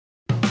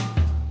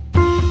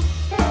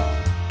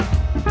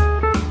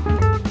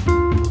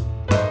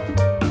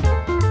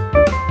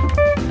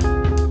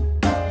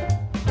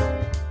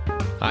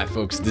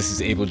folks, this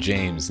is Abel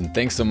James, and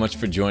thanks so much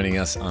for joining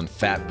us on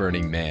Fat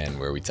Burning Man,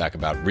 where we talk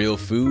about real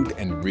food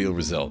and real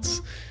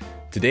results.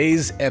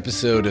 Today's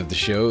episode of the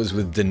show is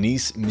with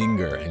Denise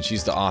Minger, and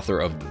she's the author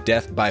of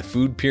Death by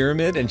Food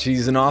Pyramid, and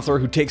she's an author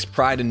who takes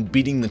pride in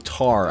beating the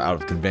tar out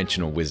of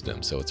conventional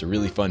wisdom. So it's a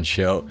really fun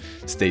show.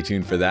 Stay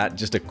tuned for that.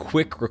 Just a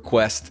quick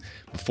request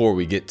before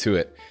we get to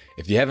it.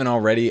 If you haven't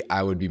already,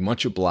 I would be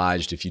much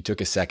obliged if you took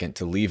a second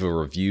to leave a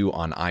review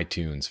on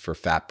iTunes for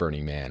Fat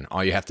Burning Man.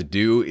 All you have to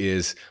do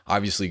is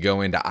obviously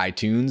go into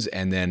iTunes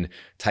and then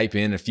type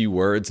in a few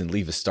words and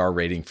leave a star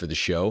rating for the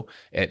show.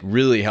 It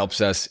really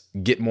helps us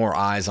get more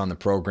eyes on the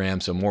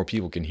program so more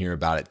people can hear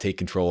about it, take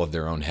control of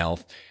their own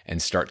health,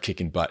 and start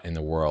kicking butt in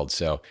the world.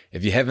 So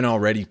if you haven't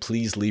already,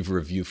 please leave a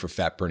review for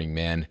Fat Burning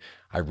Man.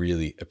 I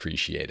really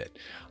appreciate it.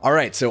 All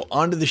right, so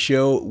on to the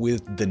show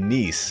with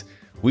Denise.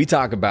 We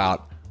talk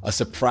about a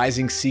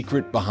surprising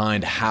secret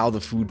behind how the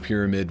food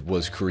pyramid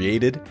was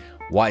created,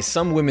 why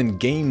some women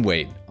gain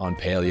weight on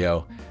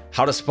paleo,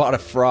 how to spot a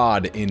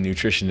fraud in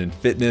nutrition and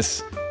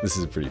fitness. This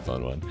is a pretty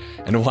fun one.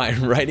 And why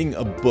writing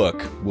a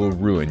book will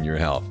ruin your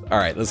health. All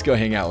right, let's go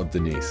hang out with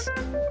Denise.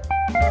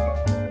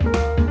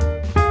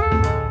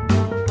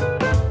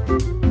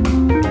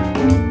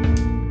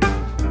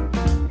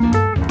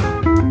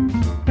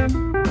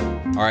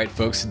 All right,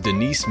 folks,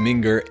 Denise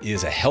Minger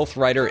is a health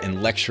writer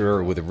and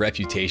lecturer with a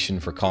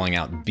reputation for calling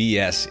out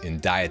BS in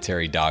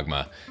dietary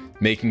dogma,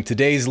 making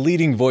today's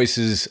leading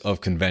voices of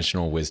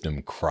conventional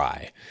wisdom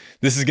cry.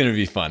 This is going to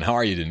be fun. How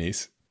are you,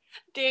 Denise?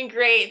 Doing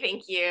great,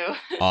 thank you.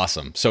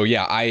 Awesome. So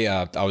yeah,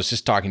 I was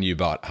just talking to you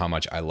about how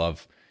much I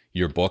love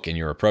your book and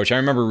your approach. I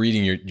remember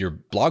reading your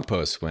blog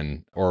posts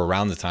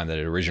around the time that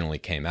it originally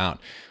came out,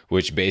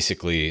 which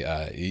basically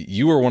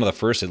you were one of the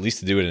first, at least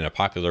to do it in a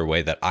popular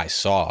way that I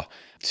saw,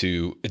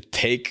 to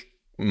take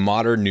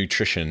modern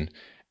nutrition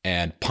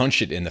and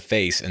punch it in the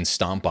face and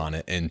stomp on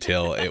it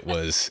until it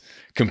was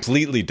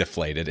completely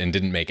deflated and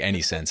didn't make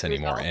any sense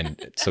anymore.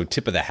 And so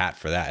tip of the hat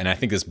for that. And I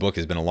think this book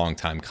has been a long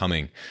time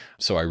coming.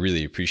 So I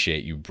really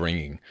appreciate you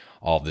bringing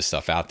all of this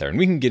stuff out there. And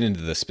we can get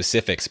into the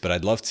specifics, but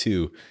I'd love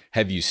to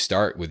have you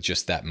start with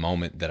just that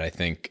moment that I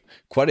think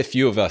quite a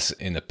few of us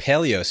in the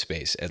paleo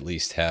space at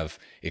least have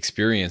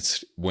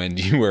experienced when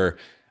you were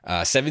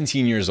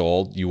 17 years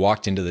old, you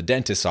walked into the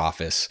dentist's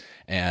office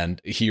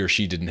and he or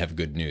she didn't have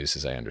good news,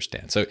 as I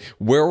understand. So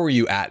where were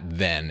you at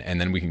then? And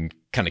then we can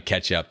kind of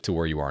catch up to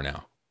where you are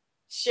now.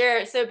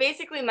 Sure. So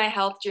basically my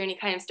health journey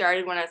kind of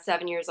started when I was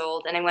 7 years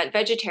old and I went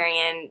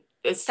vegetarian.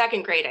 It was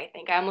second grade, I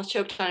think. I almost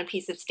choked on a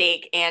piece of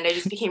steak and I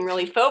just became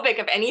really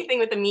phobic of anything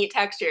with a meat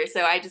texture.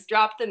 So I just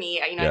dropped the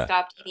meat. I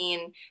stopped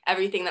eating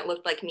everything that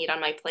looked like meat on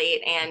my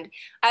plate. And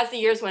as the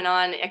years went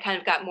on, I kind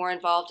of got more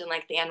involved in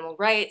like the animal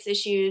rights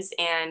issues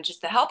and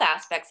just the health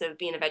aspects of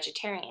being a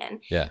vegetarian.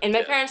 Yeah. And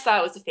my parents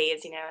thought it was a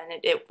phase, and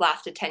it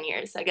lasted 10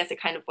 years. So I guess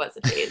it kind of was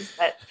a phase.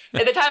 But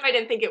at the time, I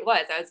didn't think it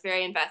was. I was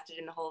very invested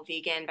in the whole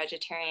vegan,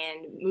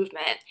 vegetarian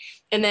movement.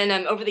 And then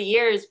over the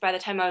years, by the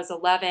time I was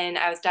 11,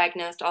 I was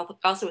diagnosed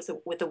also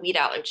with a wheat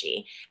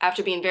allergy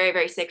after being very,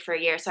 very sick for a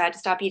year. So I had to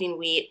stop eating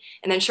wheat.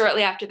 And then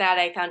shortly after that,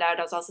 I found out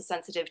I was also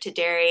sensitive to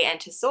dairy and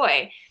to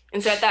soy.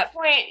 And so at that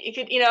point,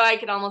 I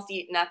could almost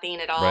eat nothing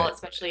at all, right,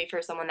 especially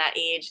for someone that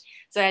age.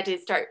 So I had to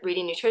start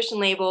reading nutrition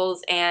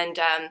labels. And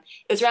it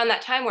was around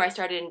that time where I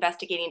started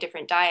investigating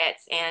different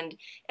diets. And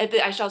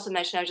I should also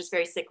mention I was just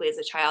very sickly as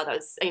a child.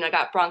 I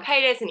got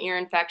bronchitis and ear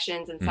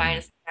infections and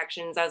sinus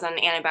infections. I was on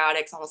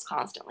antibiotics almost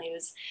constantly. It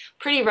was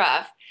pretty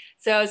rough.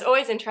 So I was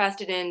always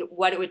interested in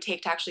what it would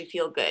take to actually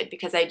feel good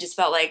because I just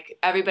felt like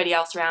everybody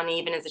else around me,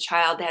 even as a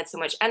child, they had so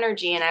much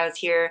energy and I was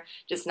here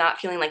just not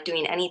feeling like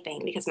doing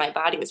anything because my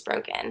body was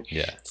broken.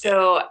 Yeah.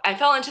 So I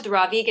fell into the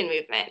raw vegan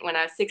movement when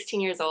I was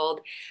 16 years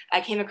old. I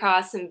came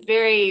across some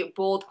very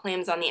bold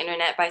claims on the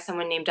internet by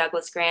someone named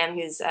Douglas Graham,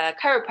 who's a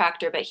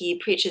chiropractor, but he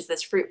preaches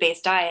this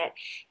fruit-based diet.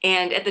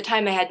 And at the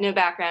time, I had no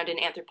background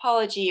in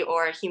anthropology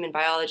or human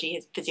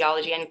biology,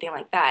 physiology, anything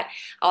like that.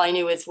 All I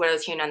knew was what I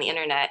was hearing on the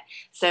internet.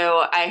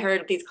 So I heard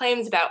these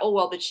claims about,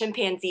 the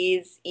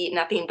chimpanzees eat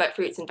nothing but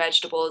fruits and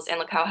vegetables, and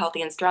look how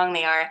healthy and strong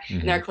they are,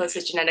 and they're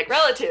closest genetic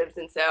relatives.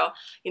 And so,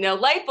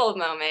 light bulb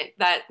moment,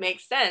 that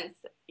makes sense,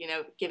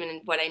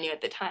 given what I knew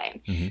at the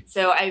time.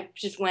 So I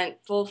just went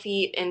full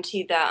feet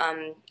into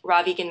the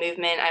raw vegan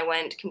movement. I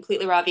went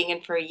completely raw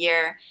vegan for a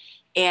year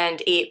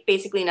and ate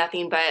basically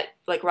nothing but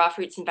like raw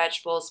fruits and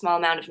vegetables, small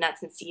amount of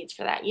nuts and seeds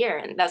for that year.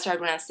 And that started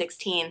when I was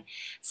 16.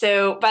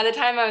 So by the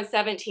time I was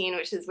 17,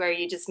 which is where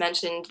you just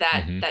mentioned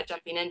that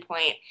jumping in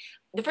point,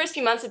 the first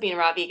few months of being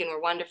raw vegan were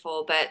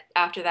wonderful, but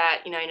after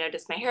that, I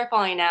noticed my hair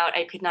falling out.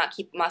 I could not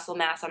keep muscle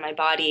mass on my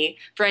body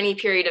for any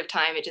period of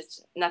time.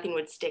 Nothing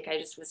would stick. I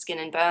just was skin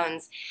and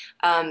bones.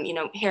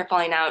 Hair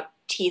falling out,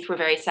 teeth were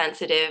very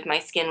sensitive. My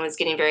skin was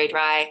getting very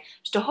dry.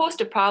 Just a host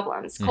of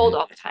problems, cold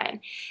all the time.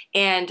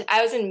 And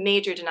I was in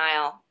major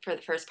denial for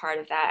the first part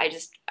of that.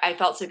 I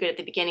felt so good at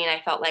the beginning.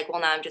 I felt like, now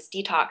I'm just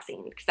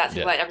detoxing because that's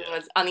what everyone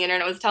was on the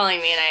internet was telling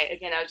me.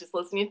 And I was just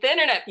listening to the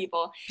internet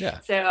people. Yeah.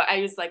 So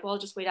I was like, I'll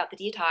just wait out the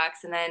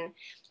detox. And then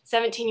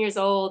 17 years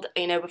old,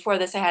 before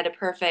this, I had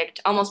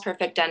almost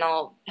perfect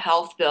dental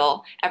health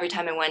bill every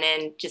time I went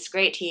in, just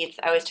great teeth.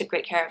 I always took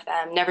great care of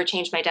them, never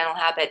changed my dental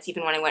habits,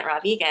 even when I went raw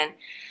vegan.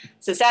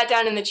 So sat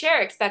down in the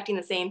chair expecting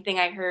the same thing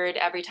I heard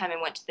every time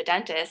I went to the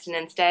dentist. And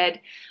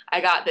instead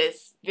I got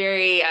this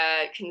very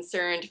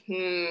concerned,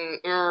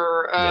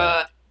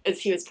 Yeah. as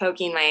he was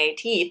poking my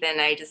teeth, and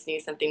I just knew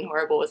something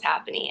horrible was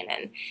happening.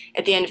 And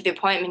at the end of the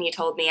appointment, he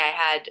told me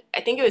I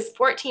think it was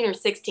 14 or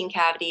 16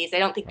 cavities. I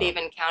don't think they Wow.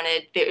 even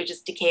counted. There was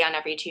just decay on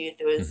every tooth.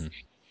 It was Hmm.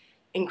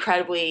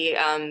 incredibly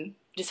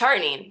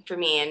disheartening for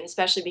me, and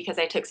especially because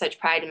I took such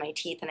pride in my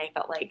teeth, and I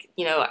felt like,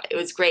 it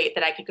was great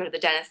that I could go to the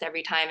dentist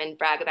every time and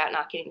brag about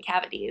not getting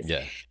cavities.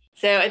 Yeah.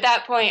 So at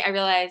that point, I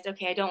realized,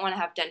 okay, I don't want to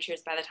have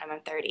dentures by the time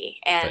I'm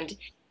 30. Right. And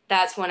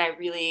that's when I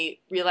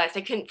really realized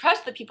I couldn't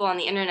trust the people on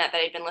the internet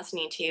that I'd been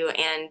listening to.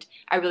 And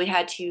I really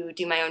had to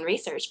do my own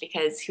research,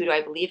 because who do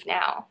I believe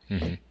now?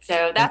 Hmm.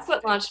 So And that's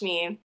what launched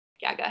me.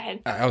 Yeah, go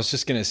ahead. I was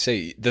just gonna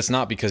say that's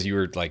not because you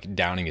were like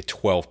downing a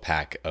 12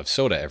 pack of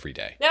soda every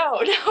day.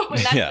 No, no. And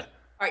that's Yeah. the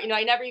part.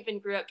 I never even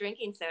grew up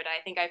drinking soda.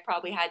 I think I've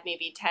probably had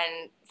maybe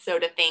 10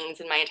 soda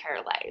things in my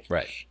entire life.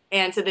 Right.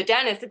 And so the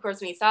dentist, of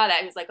course, when he saw that,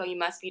 he was like, oh, you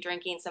must be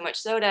drinking so much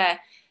soda.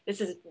 This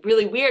is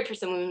really weird for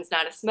someone who's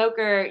not a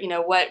smoker.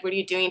 What are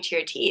you doing to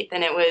your teeth?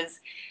 And it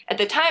was, at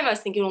the time, I was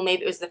thinking, well,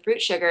 maybe it was the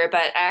fruit sugar,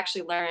 but I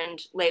actually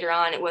learned later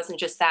on it wasn't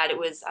just that. It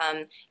was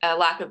a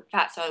lack of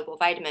fat-soluble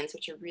vitamins,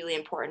 which are really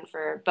important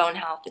for bone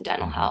health and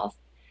dental Hmm. health.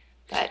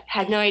 But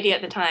had no idea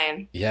at the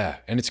time. Yeah,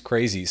 and it's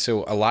crazy.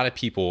 So a lot of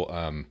people,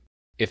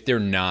 if they're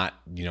not,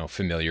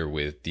 familiar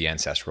with the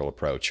ancestral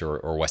approach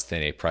or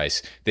Weston A.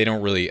 Price, they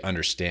don't really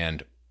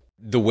understand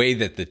the way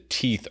that the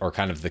teeth are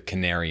kind of the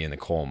canary in the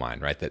coal mine,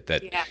 right?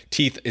 That Yeah.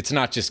 teeth, it's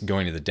not just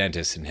going to the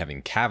dentist and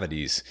having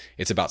cavities.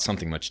 It's about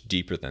something much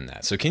deeper than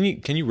that. So can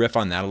you riff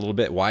on that a little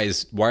bit? Why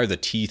are the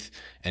teeth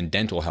and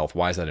dental health,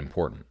 why is that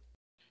important?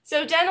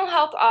 So dental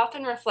health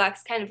often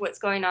reflects kind of what's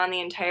going on in the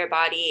entire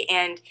body.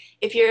 And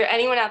if you're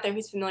anyone out there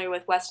who's familiar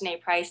with Weston A.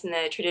 Price and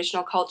the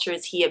traditional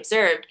cultures he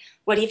observed,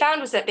 what he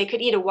found was that they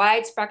could eat a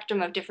wide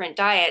spectrum of different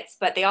diets,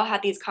 but they all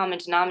had these common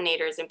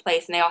denominators in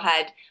place, and they all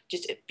had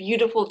just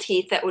beautiful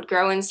teeth that would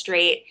grow in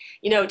straight.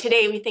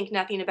 Today we think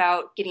nothing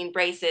about getting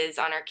braces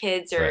on our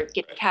kids or Right.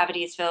 getting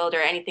cavities filled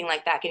or anything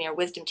like that, getting our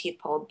wisdom teeth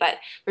pulled. But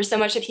for so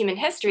much of human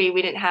history,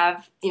 we didn't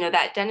have,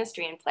 that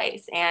dentistry in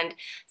place. And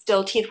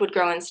still teeth would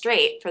grow in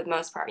straight for the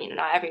most part,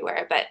 not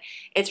everywhere. But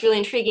it's really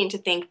intriguing to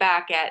think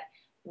back at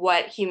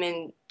what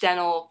human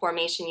dental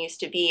formation used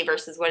to be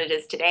versus what it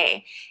is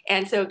today.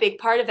 And so a big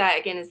part of that,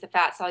 again, is the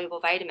fat soluble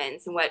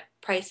vitamins. And what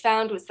Price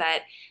found was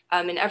that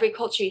in every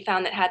culture he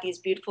found that had these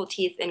beautiful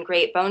teeth and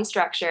great bone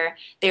structure,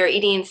 they were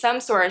eating some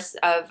source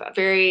of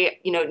very,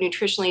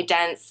 nutritionally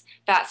dense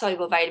fat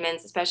soluble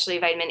vitamins, especially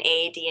vitamin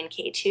A, D, and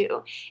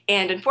K2.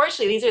 And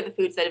unfortunately, these are the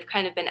foods that have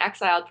kind of been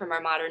exiled from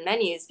our modern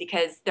menus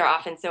because they're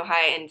often so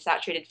high in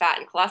saturated fat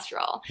and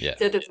cholesterol. Yeah.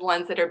 So they're the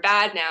ones that are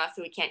bad now,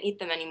 so we can't eat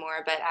them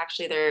anymore. But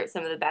actually, they're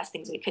some of the best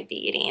things we could be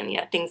eating.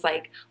 Things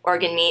like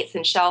organ meats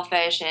and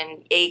shellfish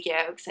and egg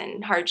yolks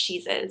and hard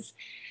cheeses.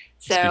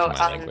 Speaking So,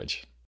 my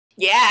language.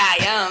 yeah,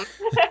 yum.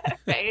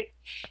 Right?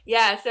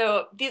 Yeah,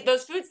 so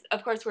those foods,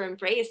 of course, were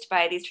embraced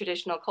by these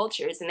traditional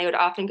cultures, and they would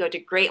often go to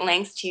great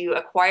lengths to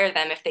acquire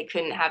them if they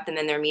couldn't have them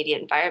in their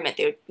immediate environment.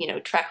 They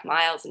would, trek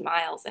miles and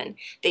miles, and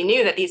they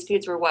knew that these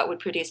foods were what would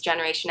produce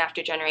generation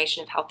after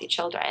generation of healthy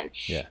children.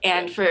 Yeah.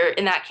 And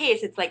in that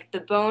case, it's like the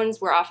bones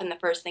were often the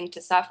first thing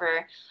to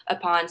suffer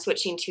upon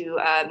switching to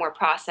a more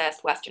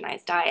processed,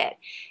 westernized diet.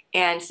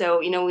 And so,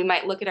 we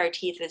might look at our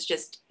teeth as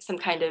just some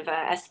kind of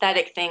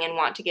aesthetic thing and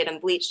want to get them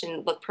bleached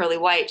and look pearly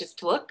white just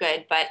to look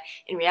good. But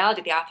in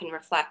reality, they often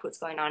reflect what's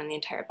going on in the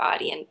entire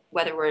body and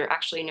whether we're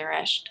actually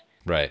nourished.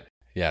 Right.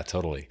 Yeah,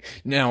 totally.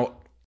 Now,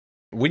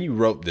 when you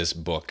wrote this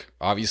book,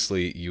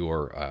 obviously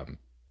you're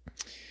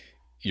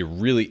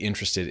really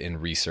interested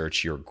in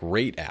research. You're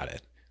great at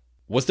it.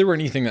 Was there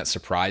anything that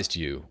surprised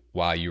you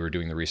while you were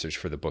doing the research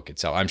for the book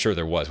itself? I'm sure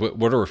there was.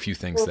 What are a few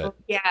things that?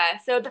 Yeah.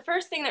 So the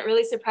first thing that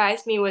really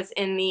surprised me was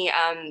in the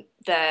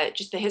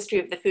just the history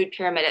of the food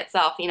pyramid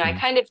itself. I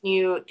kind of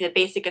knew the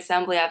basic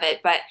assembly of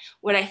it, but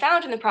what I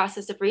found in the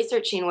process of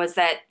researching was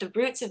that the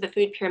roots of the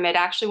food pyramid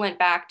actually went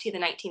back to the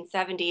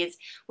 1970s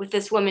with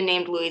this woman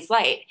named Louise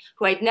Light,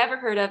 who I'd never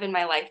heard of in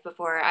my life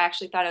before. I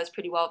actually thought I was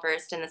pretty well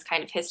versed in this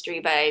kind of history,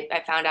 but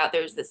I found out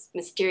there was this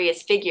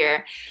mysterious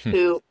figure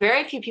who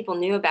very few people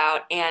knew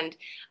about, and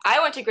I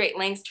went to great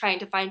lengths trying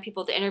to find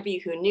people to interview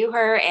who knew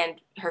her and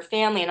her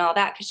family and all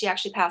that, because she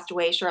actually passed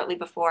away shortly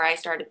before I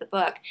started the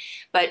book.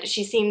 But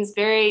she seems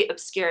very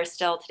obscure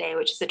still today,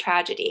 which is a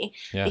tragedy.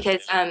 Yeah.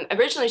 Because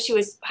originally she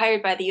was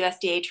hired by the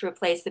USDA to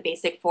replace the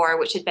Basic Four,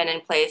 which had been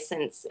in place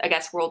since, I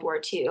guess, World War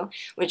II,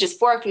 which is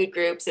 4 food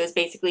groups. It was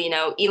basically,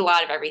 eat a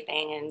lot of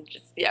everything and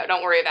just,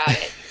 don't worry about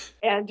it.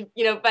 And,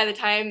 by the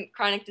time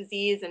chronic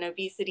disease and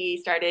obesity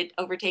started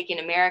overtaking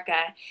America,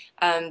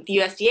 the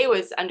USDA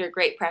was under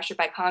great pressure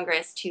by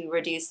Congress to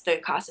reduce the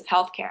cost costs of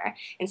healthcare.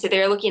 And so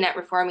they're looking at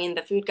reforming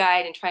the food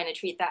guide and trying to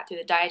treat that through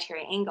the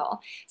dietary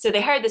angle. So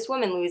they hired this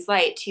woman, Louise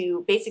Light,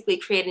 to basically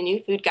create a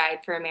new food guide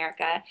for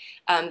America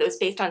that was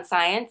based on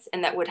science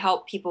and that would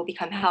help people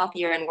become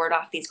healthier and ward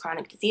off these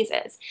chronic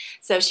diseases.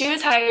 So she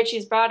was hired, she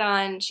was brought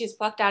on, she was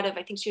plucked out of,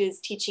 I think she was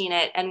teaching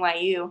at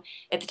NYU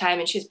at the time,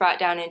 and she was brought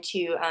down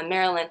into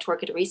Maryland to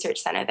work at a research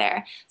center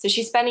there. So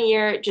she spent a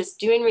year just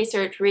doing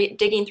research,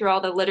 digging through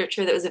all the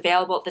literature that was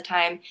available at the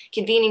time,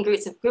 convening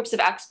groups of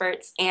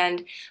experts.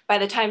 And by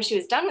the time she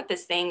was done with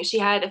this thing, she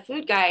had a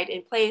food guide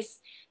in place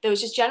that was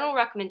just general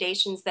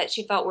recommendations that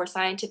she felt were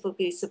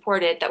scientifically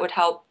supported that would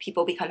help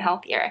people become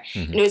healthier.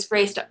 And it was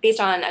based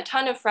on a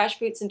ton of fresh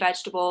fruits and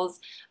vegetables,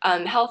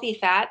 healthy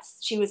fats.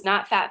 She was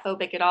not fat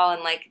phobic at all,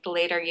 and like the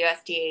later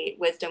USDA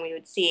wisdom we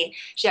would see.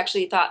 She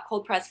actually thought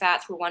cold pressed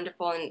fats were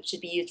wonderful and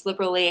should be used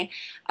liberally.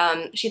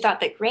 She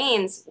thought that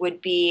grains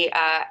would be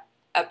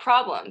a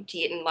problem to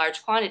eat in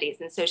large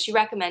quantities. And so she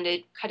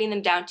recommended cutting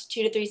them down to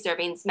 2 to 3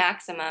 servings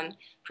maximum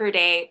per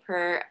day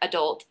per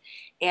adult.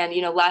 And,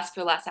 less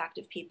for less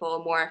active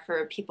people, more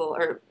for people,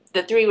 or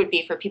the 3 would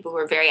be for people who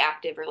are very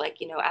active or like,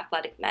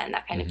 athletic men,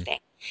 that kind of thing.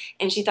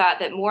 And she thought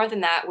that more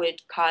than that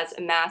would cause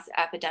a mass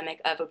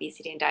epidemic of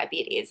obesity and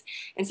diabetes.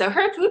 And so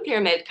her food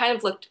pyramid kind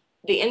of looked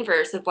the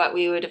inverse of what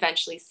we would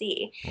eventually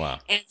see. Wow.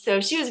 And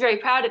so she was very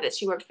proud of this.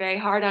 She worked very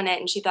hard on it,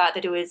 and she thought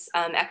that it was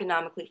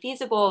economically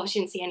feasible. She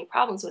didn't see any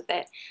problems with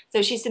it.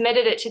 So she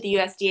submitted it to the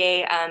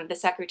USDA, the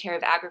Secretary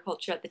of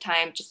Agriculture at the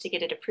time, just to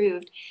get it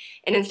approved.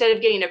 And instead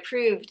of getting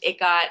approved, it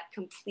got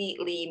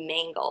completely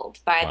mangled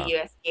by the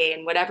USDA,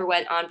 and whatever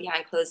went on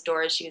behind closed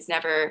doors, she was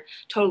never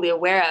totally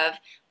aware of.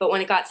 But when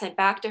it got sent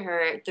back to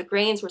her, the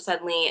grains were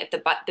suddenly at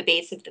the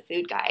base of the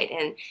food guide,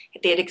 and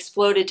they had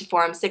exploded to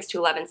form 6 to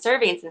 11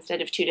 servings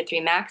instead of 2 to 3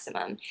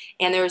 maximum.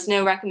 And there was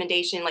no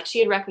recommendation, like she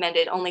had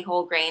recommended only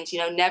whole grains,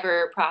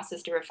 never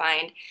processed or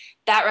refined.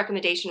 That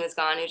recommendation was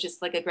gone. It was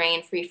just like a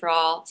grain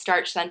free-for-all,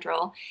 starch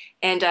central.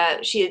 And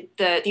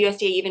the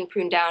USDA even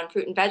pruned down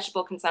fruit and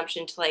vegetable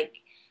consumption to like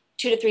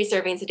 2 to 3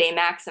 servings a day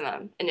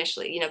maximum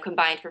initially,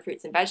 combined for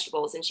fruits and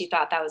vegetables. And she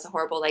thought that was a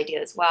horrible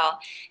idea as well.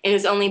 And it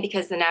was only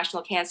because the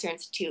National Cancer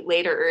Institute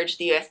later urged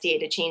the USDA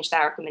to change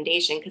that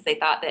recommendation, because they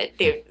thought that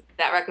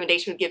that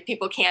recommendation would give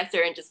people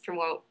cancer and just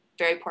promote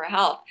very poor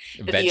health.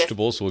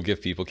 Vegetables will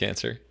give people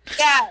cancer?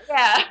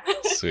 Yeah.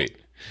 Sweet.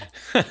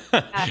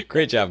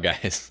 Great job,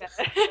 guys.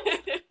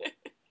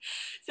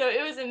 So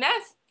it was a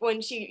mess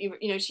when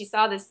she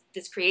saw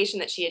this creation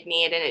that she had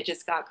made, and it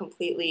just got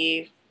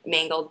completely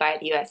mangled by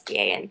the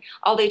USDA. And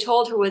all they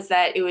told her was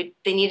that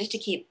they needed to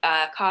keep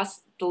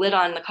the lid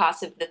on the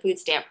cost of the food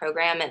stamp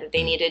program, and that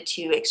they needed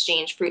to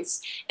exchange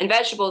fruits and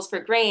vegetables for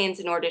grains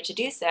in order to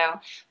do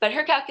so. But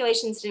her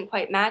calculations didn't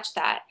quite match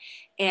that.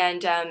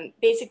 And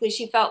basically,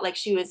 she felt like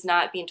she was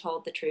not being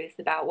told the truth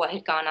about what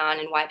had gone on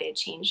and why they had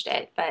changed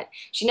it. But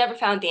she never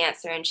found the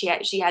answer, and she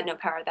had no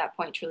power at that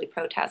point to really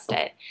protest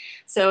it.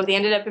 So they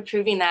ended up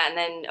approving that, and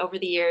then over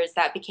the years,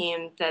 that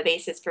became the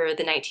basis for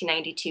the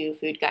 1992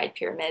 food guide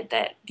pyramid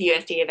that the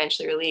USDA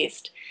eventually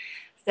released.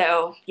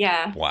 So,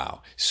 yeah.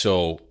 Wow.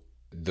 So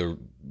the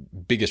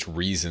biggest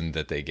reason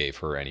that they gave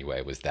her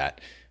anyway was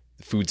that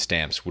food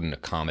stamps wouldn't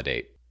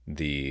accommodate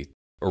the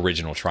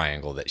original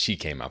triangle that she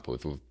came up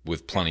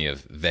with plenty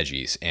of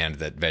veggies, and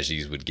that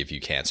veggies would give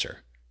you cancer.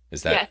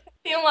 Is that? Yes,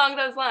 something along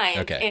those lines.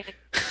 Okay.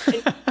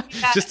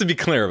 Just to be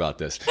clear about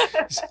this.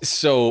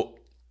 So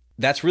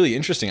that's really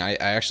interesting. I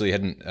actually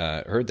hadn't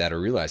heard that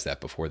or realized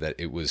that before, that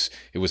it was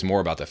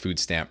more about the food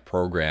stamp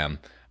program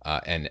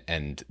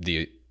and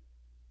the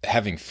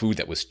having food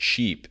that was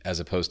cheap as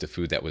opposed to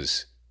food that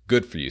was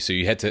good for you. So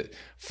you had to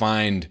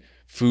find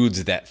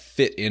foods that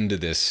fit into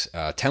this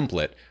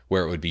template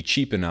where it would be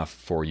cheap enough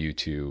for you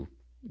to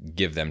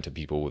give them to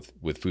people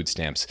with food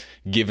stamps,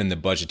 given the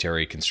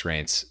budgetary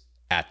constraints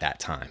at that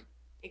time.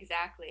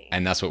 Exactly.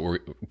 And that's what we're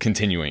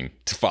continuing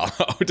to follow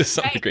to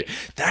some degree.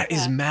 That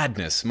is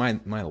madness. My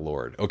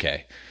Lord.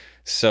 Okay.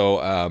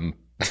 So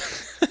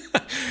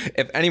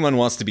if anyone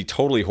wants to be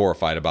totally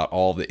horrified about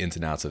all the ins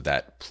and outs of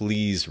that,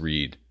 please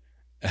read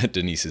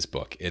Denise's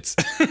book. It's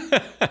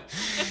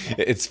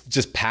it's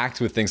just packed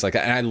with things like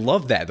that, and I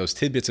love that those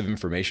tidbits of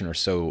information are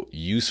so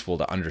useful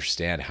to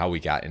understand how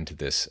we got into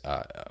this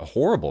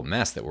horrible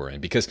mess that we're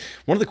in. Because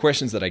one of the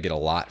questions that I get a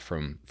lot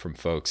from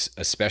folks,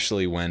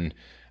 especially when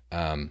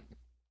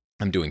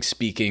I'm doing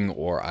speaking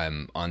or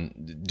I'm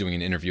doing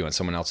an interview on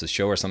someone else's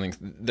show or something,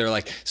 they're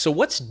like, so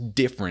what's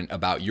different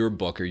about your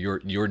book or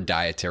your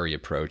dietary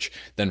approach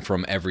than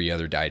from every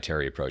other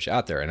dietary approach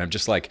out there? And I'm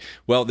just like,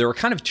 well, there are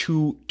kind of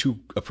two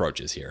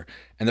approaches here.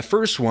 And the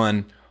first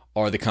one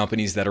are the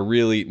companies that are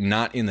really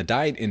not in the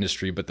diet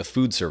industry, but the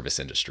food service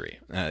industry,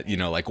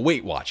 like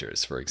Weight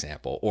Watchers, for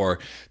example, or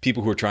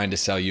people who are trying to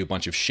sell you a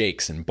bunch of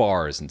shakes and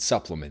bars and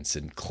supplements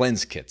and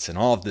cleanse kits and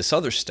all of this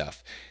other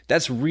stuff.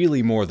 That's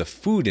really more the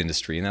food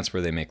industry, and that's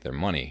where they make their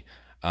money.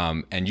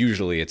 And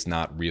usually it's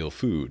not real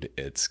food,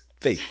 it's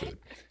fake food.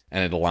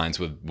 And it aligns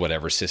with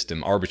whatever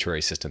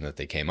arbitrary system that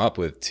they came up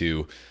with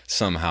to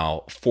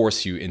somehow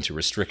force you into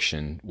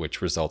restriction,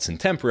 which results in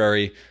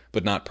temporary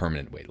but not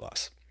permanent weight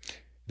loss.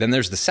 Then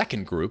there's the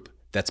second group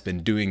that's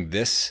been doing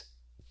this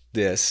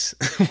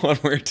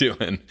what we're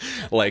doing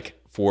like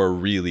for a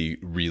really,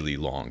 really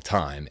long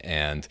time.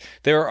 And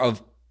there are,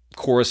 of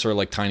course, are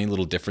like tiny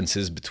little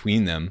differences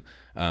between them,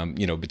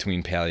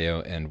 between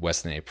Paleo and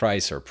Weston A.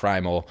 Price or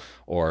Primal,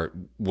 or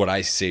what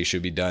I say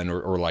should be done,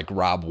 or like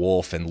Rob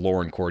Wolf and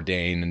Lauren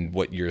Cordain and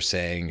what you're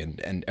saying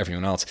and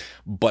everyone else.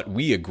 But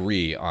we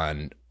agree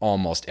on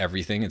almost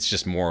everything. It's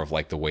just more of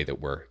like the way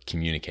that we're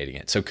communicating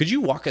it. So could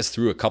you walk us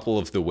through a couple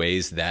of the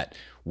ways that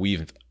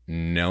we've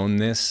known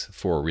this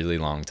for a really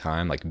long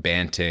time, like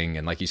Banting,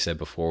 and like you said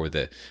before with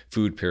the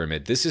food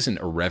pyramid? This isn't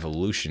a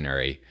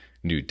revolutionary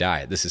new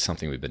diet. This is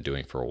something we've been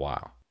doing for a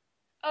while.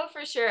 Oh,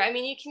 for sure. I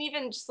mean, you can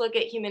even just look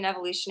at human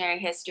evolutionary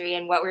history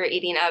and what we were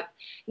eating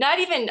not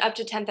even up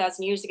to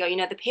 10,000 years ago.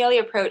 The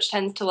paleo approach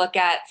tends to look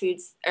at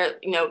foods, or,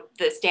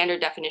 the standard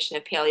definition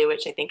of paleo,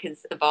 which I think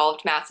has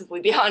evolved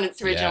massively beyond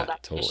its original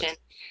definition.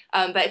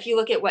 Totally. But if you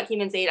look at what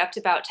humans ate up to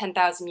about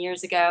 10,000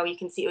 years ago, you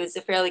can see it was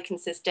a fairly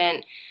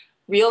consistent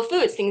real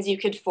foods, things you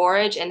could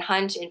forage and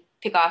hunt and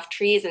pick off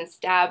trees and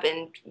stab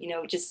and,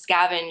 just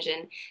scavenge.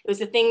 And it was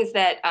the things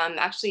that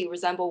actually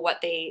resemble what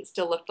they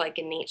still looked like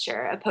in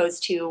nature,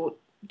 opposed to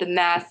the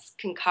mass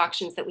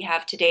concoctions that we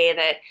have today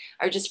that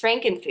are just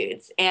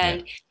frankenfoods.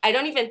 And I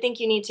don't even think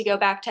you need to go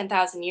back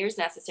 10,000 years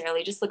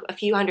necessarily. Just look a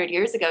few hundred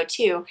years ago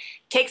too.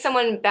 Take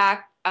someone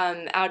back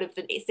out of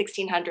the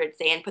 1600s,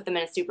 say, and put them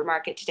in a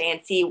supermarket today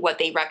and see what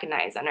they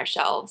recognize on our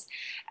shelves.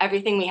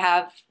 Everything we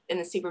have in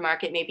the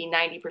supermarket, maybe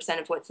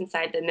 90% of what's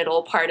inside the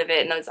middle part of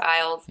it in those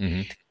aisles.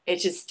 Mm-hmm.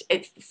 It's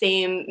the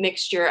same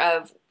mixture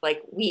of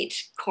like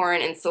wheat,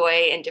 corn, and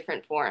soy in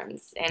different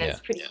forms. And it's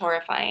pretty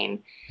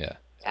horrifying.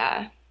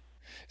 Yeah.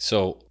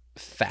 So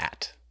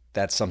fat,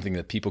 that's something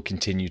that people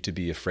continue to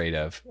be afraid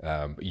of.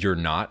 You're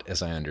not,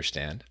 as I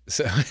understand.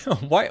 So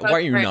why are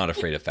you not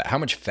afraid of fat? How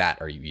much fat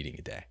are you eating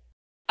a day?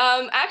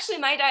 Actually,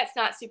 my diet's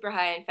not super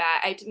high in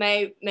fat.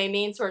 My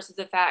main sources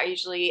of fat are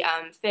usually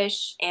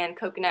fish and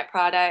coconut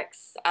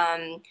products,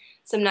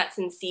 some nuts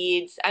and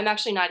seeds. I'm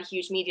actually not a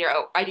huge meat eater.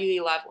 Oh, I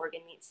do love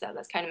organ meats, though.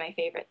 That's kind of my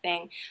favorite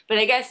thing. But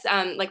I guess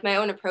like my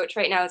own approach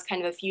right now is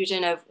kind of a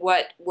fusion of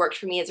what worked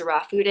for me as a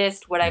raw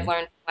foodist, what I've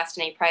learned from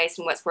Weston A. Price,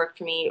 and what's worked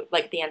for me,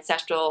 like the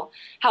ancestral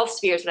health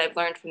spheres, what I've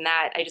learned from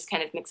that. I just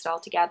kind of mixed it all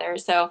together.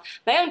 So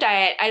my own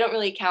diet, I don't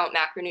really count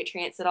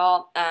macronutrients at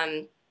all.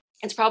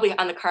 It's probably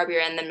on the carbier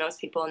end than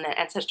most people in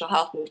the ancestral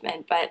health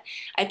movement. But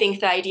I think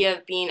the idea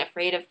of being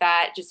afraid of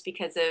fat just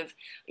because of,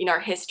 our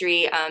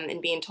history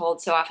and being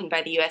told so often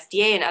by the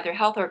USDA and other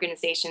health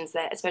organizations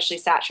that especially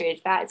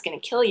saturated fat is going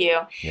to kill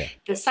you. Yeah.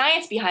 The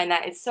science behind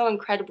that is so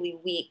incredibly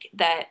weak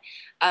that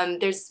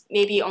there's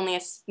maybe only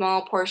a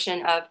small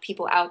portion of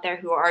people out there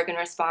who are going to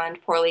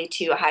respond poorly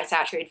to a high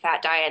saturated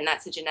fat diet. And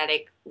that's a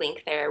genetic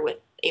link there with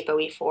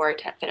ApoE4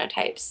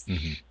 phenotypes.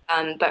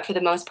 Mm-hmm. But for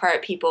the most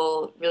part,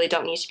 people really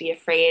don't need to be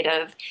afraid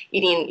of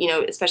eating,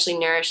 especially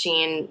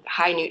nourishing,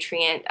 high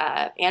nutrient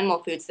animal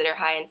foods that are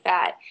high in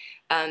fat.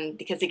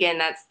 Because again,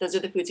 those are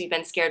the foods we've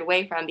been scared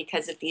away from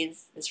because of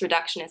this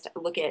reductionist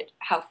look at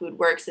how food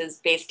works is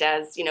based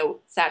as,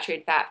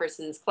 saturated fat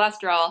versus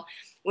cholesterol.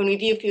 When we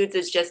view foods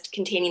as just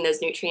containing those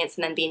nutrients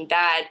and then being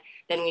bad,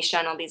 then we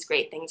shun all these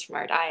great things from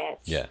our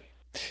diets. Yeah.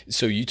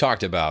 So you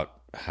talked about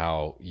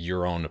how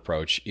your own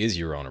approach is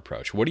your own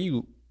approach. What are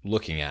you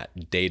looking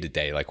at day to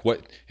day? Like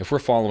what, if we're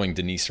following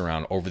Denise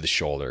around over the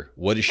shoulder,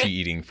 what is she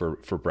eating for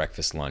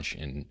breakfast, lunch,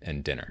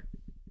 and dinner?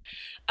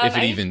 If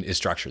it even is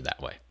structured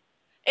that way.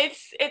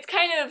 It's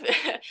kind of,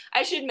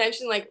 I should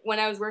mention, like when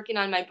I was working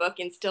on my book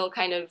and still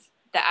kind of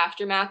the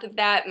aftermath of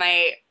that,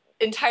 my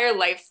entire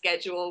life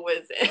schedule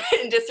was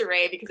in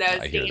disarray because I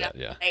was staying up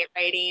night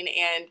writing,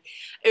 and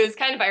it was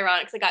kind of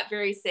ironic because I got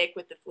very sick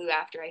with the flu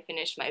after I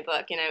finished my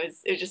book, and it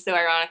was just so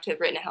ironic to have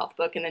written a health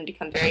book and then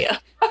become very ill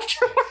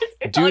afterwards.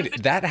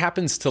 Dude, that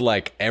happens to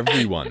like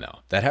everyone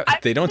though.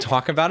 They don't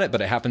talk about it, but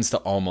it happens to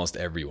almost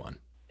everyone.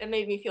 It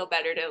made me feel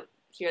better to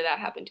hear that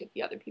happen to a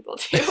few other people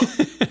too.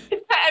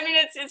 I mean,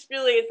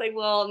 it's like,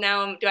 well,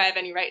 now do I have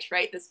any right to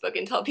write this book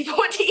and tell people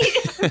what to eat?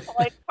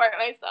 I part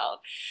myself.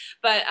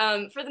 But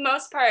for the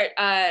most part,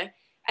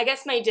 I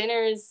guess my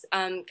dinners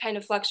kind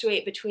of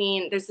fluctuate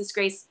between, there's this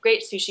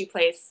great sushi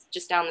place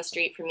just down the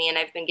street from me, and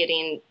I've been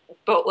getting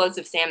boatloads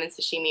of salmon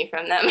sashimi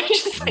from them.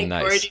 Just like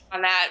gorging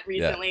on that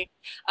recently.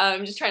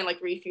 I'm just trying to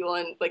like refuel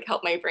and like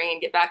help my brain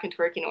get back into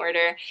working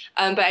order.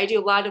 But I do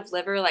a lot of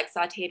liver, like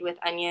sauteed with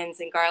onions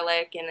and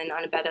garlic, and then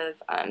on a bed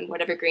of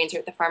whatever greens are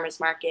at the farmer's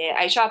market.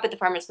 I shop at the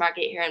farmer's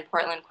market here in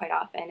Portland quite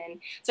often, and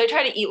so I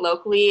try to eat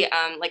locally.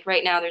 Like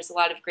right now, there's a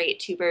lot of great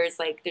tubers.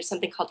 Like there's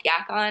something called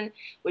yakon,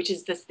 which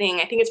is this thing,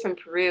 I think it's from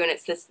Peru, and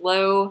it's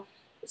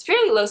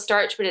fairly low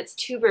starch, but it's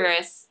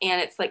tuberous,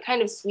 and it's like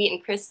kind of sweet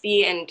and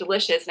crispy and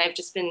delicious. And I've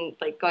just been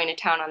like going to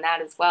town on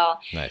that as well.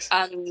 Nice.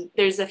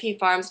 There's a few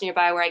farms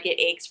nearby where I get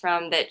eggs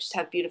from that just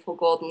have beautiful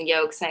golden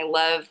yolks, and I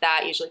love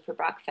that usually for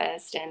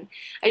breakfast. And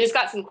I just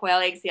got some quail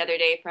eggs the other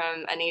day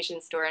from an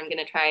Asian store. I'm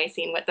going to try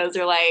seeing what those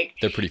are like.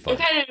 They're pretty fun.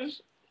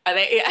 Are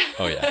they? Yeah.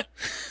 Oh yeah.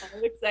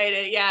 I'm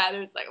excited. Yeah.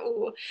 There's like,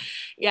 oh,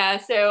 yeah.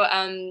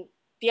 So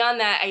beyond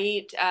that, I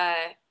eat.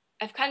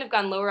 I've kind of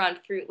gone lower on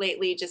fruit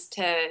lately just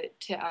to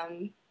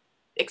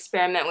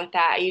experiment with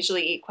that. I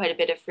usually eat quite a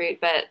bit of fruit,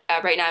 but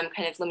right now I'm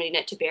kind of limiting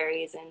it to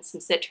berries and some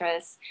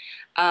citrus.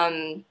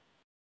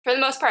 For the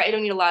most part, I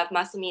don't eat a lot of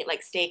muscle meat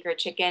like steak or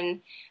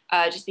chicken,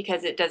 just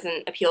because it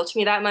doesn't appeal to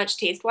me that much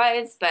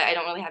taste-wise, but I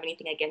don't really have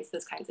anything against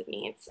those kinds of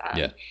meats.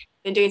 Yeah.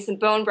 Been doing some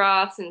bone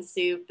broths and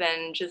soup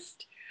and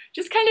just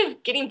kind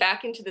of getting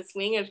back into the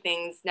swing of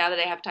things now that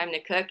I have time to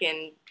cook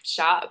and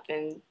shop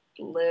and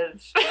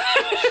live.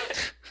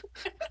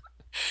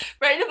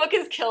 Writing a book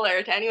is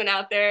killer to anyone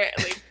out there.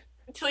 Like,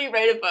 until you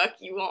write a book,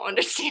 you won't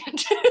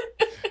understand.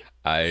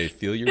 I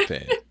feel your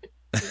pain.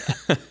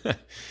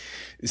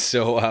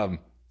 So,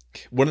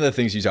 one of the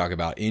things you talk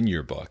about in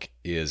your book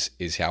is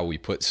how we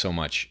put so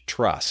much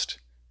trust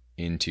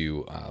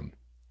into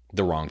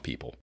the wrong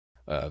people,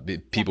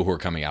 people who are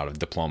coming out of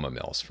diploma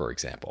mills, for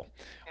example.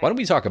 Why don't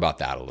we talk about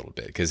that a little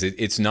bit? Because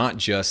it's not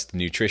just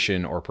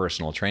nutrition or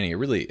personal training. It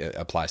really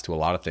applies to a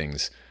lot of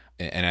things.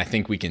 And I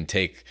think we can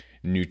take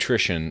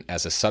nutrition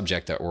as a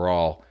subject that we're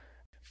all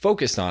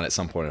focused on at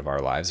some point of our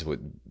lives. It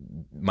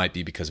might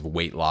be because of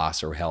weight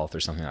loss or health or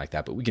something like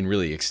that, but we can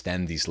really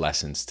extend these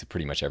lessons to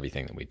pretty much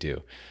everything that we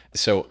do.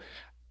 So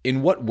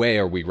in what way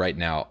are we right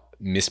now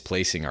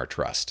misplacing our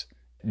trust,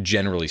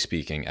 generally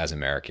speaking, as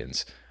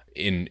Americans,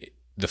 in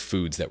the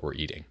foods that we're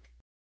eating?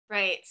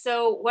 Right.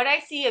 So what I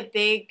see a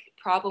big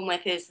problem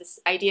with is this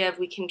idea of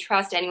we can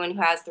trust anyone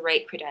who has the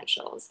right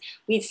credentials.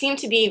 We seem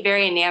to be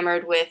very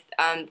enamored with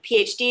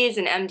PhDs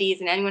and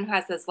MDs and anyone who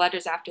has those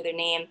letters after their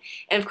name.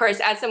 And of course,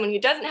 as someone who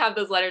doesn't have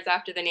those letters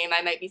after their name,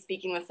 I might be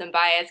speaking with some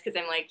bias because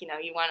I'm like,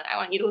 I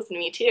want you to listen to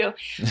me too.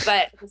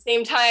 But at the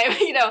same time,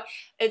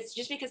 it's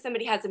just because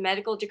somebody has a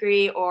medical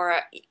degree or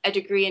a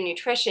degree in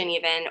nutrition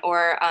even,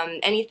 or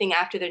anything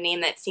after their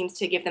name that seems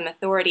to give them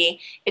authority,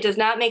 it does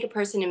not make a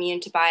person immune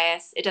to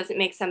bias. It doesn't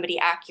make somebody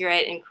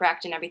accurate and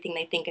correct in everything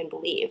they think and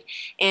believe.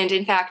 And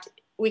in fact,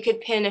 we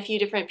could pin a few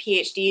different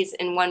PhDs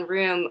in one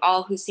room,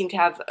 all who seem to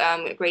have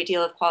a great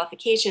deal of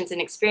qualifications and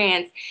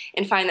experience,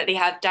 and find that they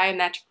have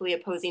diametrically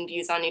opposing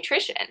views on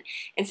nutrition.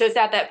 And so it's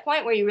at that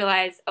point where you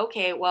realize,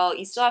 okay, well,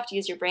 you still have to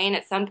use your brain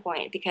at some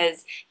point,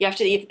 because you have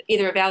to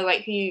either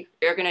evaluate who you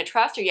are going to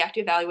trust, or you have to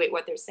evaluate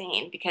what they're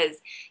saying.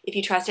 Because if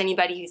you trust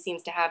anybody who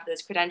seems to have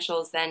those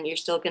credentials, then you're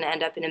still going to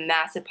end up in a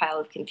massive pile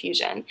of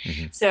confusion.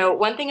 Mm-hmm. So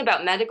one thing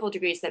about medical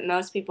degrees that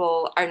most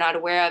people are not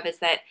aware of is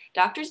that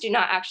doctors do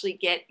not actually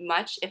get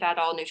much, if at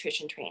all,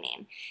 nutrition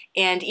training.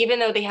 And even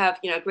though they have,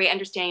 a great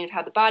understanding of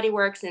how the body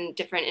works and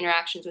different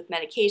interactions with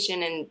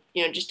medication and,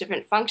 just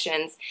different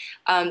functions,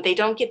 they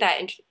don't get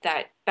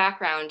that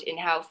background in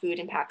how food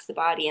impacts the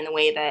body in the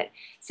way that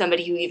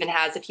somebody who even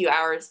has a few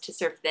hours to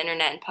surf the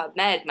internet and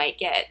PubMed might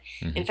get.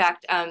 Mm-hmm. In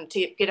fact,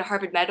 to get a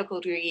Harvard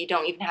medical degree, you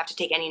don't even have to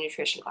take any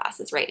nutrition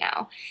classes right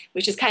now,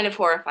 which is kind of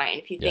horrifying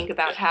if you think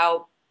about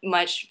how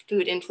much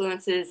food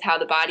influences how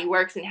the body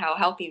works and how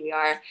healthy we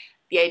are.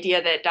 The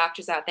idea that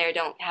doctors out there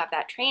don't have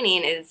that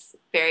training is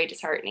very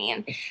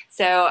disheartening.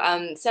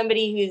 So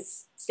somebody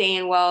who's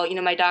saying, well,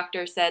 my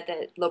doctor said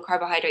that low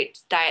carbohydrate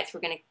diets were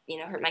going to,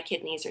 hurt my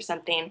kidneys or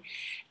something.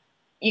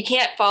 You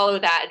can't follow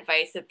that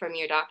advice from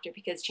your doctor,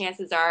 because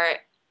chances are,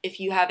 if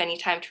you have any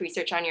time to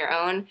research on your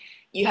own,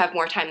 you have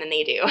more time than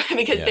they do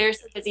because they're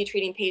so busy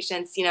treating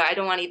patients. I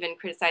don't want to even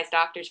criticize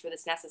doctors for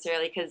this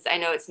necessarily, because I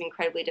know it's an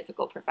incredibly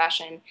difficult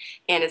profession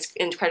and it's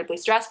incredibly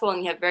stressful,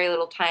 and you have very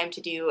little time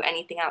to do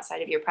anything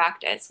outside of your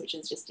practice, which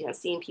is just,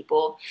 seeing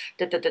people,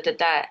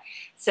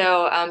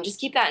 So just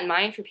keep that in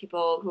mind for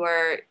people who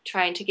are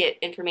trying to get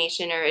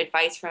information or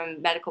advice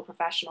from medical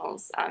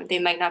professionals. They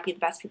might not be the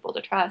best people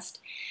to trust.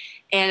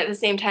 And at the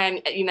same time,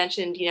 you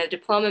mentioned,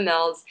 diploma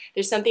mills.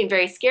 There's something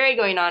very scary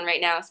going on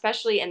right now,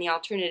 especially in the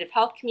alternative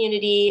health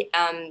community.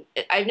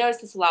 I've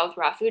noticed this a lot with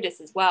raw foodists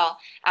as well.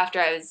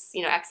 After I was,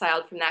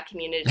 exiled from that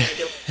community,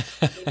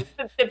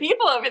 the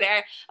people over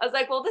there, I was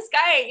like, well, this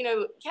guy,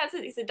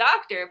 he's a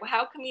doctor. Well,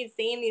 how come he's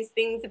saying these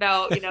things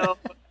about,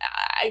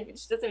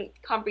 just doesn't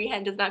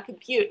comprehend, does not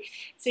compute.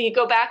 So you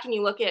go back and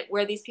you look at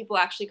where these people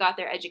actually got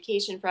their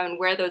education from and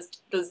where those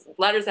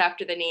letters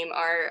after the name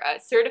are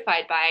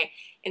certified by.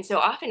 And so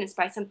often it's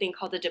by something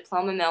called a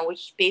diploma mill,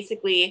 which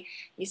basically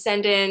you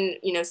send in,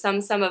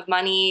 some sum of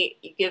money,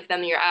 you give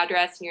them your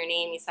address and your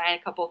name, you sign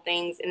a couple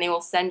things, and they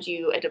will send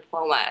you a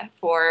diploma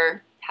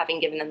for having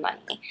given them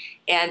money.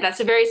 And that's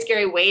a very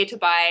scary way to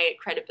buy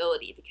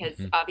credibility, because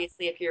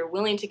obviously if you're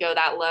willing to go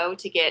that low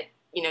to get,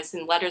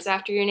 some letters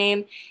after your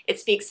name, it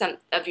speaks some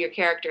of your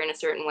character in a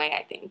certain way,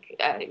 I think,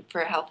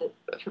 for a health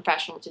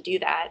professional to do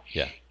that.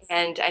 Yeah.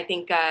 And I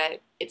think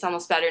it's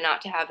almost better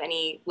not to have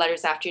any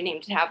letters after your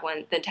name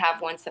than to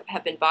have ones that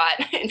have been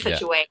bought in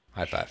such a way.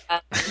 High five.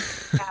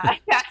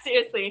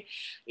 Seriously.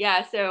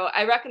 Yeah, so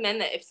I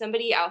recommend that if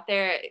somebody out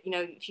there,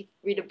 if you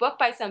read a book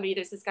by somebody,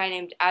 there's this guy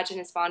named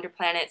Agenus von der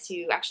Planitz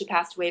who actually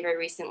passed away very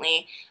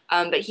recently,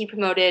 but he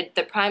promoted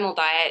the primal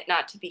diet,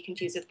 not to be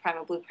confused with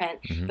Primal Blueprint,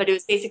 but it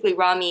was basically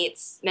raw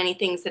meats, many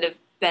things that have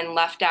been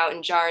left out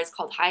in jars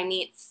called high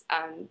meats,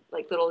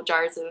 like little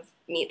jars of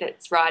meat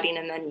that's rotting,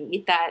 and then you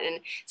eat that. And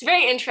it's a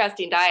very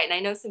interesting diet. And I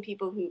know some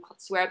people who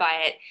swear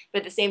by it, but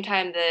at the same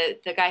time,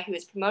 the guy who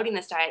is promoting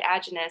this diet,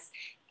 Agenus,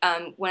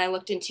 when I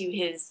looked into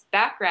his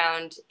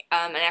background,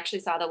 and actually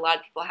saw that a lot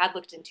of people had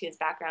looked into his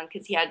background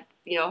because he had,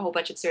 a whole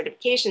bunch of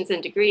certifications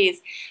and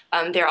degrees,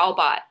 they're all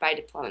bought by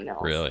diploma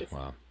mills. Really?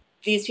 Wow.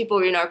 These people,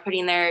 are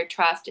putting their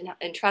trust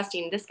and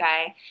trusting this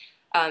guy,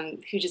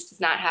 who just does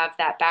not have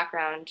that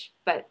background,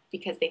 but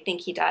because they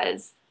think he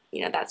does,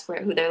 that's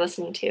who they're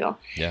listening to.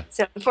 Yeah.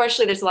 So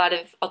unfortunately, there's a lot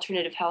of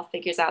alternative health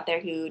figures out there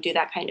who do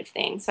that kind of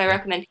thing. So I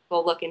recommend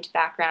people look into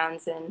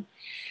backgrounds and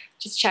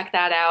just check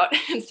that out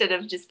instead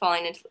of just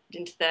falling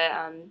into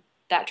the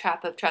that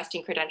trap of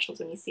trusting credentials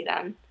when you see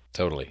them.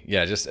 Totally.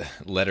 Yeah, just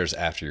letters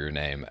after your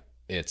name.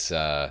 It's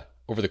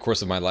over the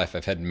course of my life,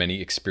 I've had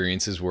many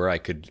experiences where I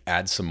could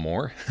add some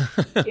more.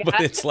 Yeah.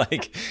 But it's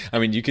like,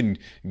 you can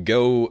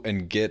go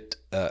and get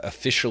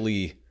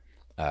officially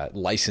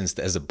licensed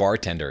as a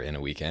bartender in a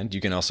weekend.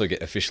 You can also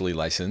get officially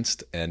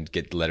licensed and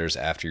get letters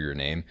after your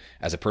name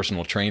as a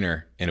personal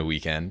trainer in a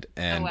weekend,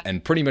 and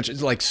and pretty much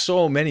it's like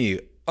so many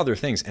other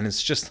things. And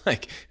it's just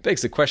like, it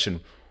begs the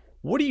question,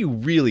 what are you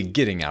really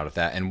getting out of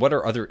that? And what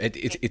are other?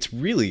 It's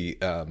really,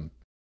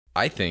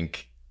 I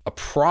think, a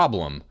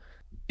problem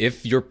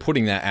if you're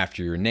putting that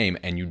after your name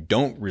and you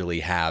don't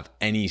really have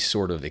any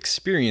sort of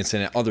experience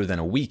in it other than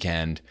a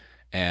weekend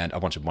and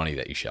a bunch of money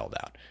that you shelled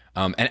out.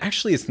 And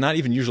actually, it's not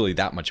even usually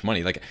that much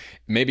money. Like,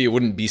 maybe it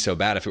wouldn't be so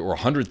bad if it were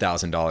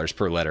 $100,000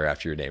 per letter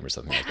after your name or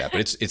something like that.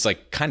 But it's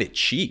like kind of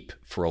cheap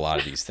for a lot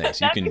of these things.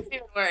 That is even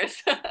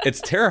worse.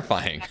 It's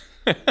terrifying.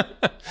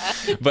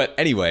 But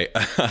anyway,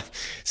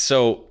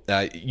 so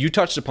you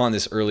touched upon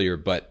this earlier,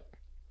 but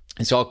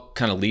it's all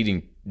kind of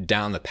leading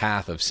down the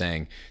path of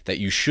saying that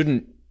you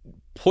shouldn't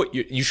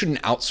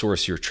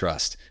outsource your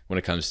trust when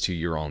it comes to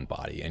your own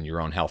body and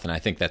your own health. And I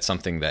think that's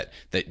something that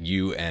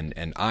you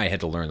and I had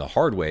to learn the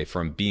hard way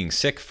from being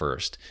sick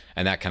first.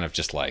 And that kind of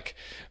just like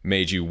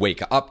made you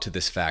wake up to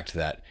this fact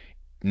that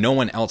no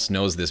one else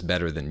knows this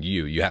better than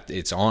you.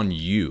 It's on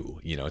you,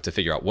 to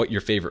figure out what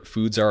your favorite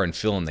foods are and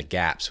fill in the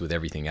gaps with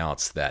everything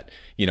else that,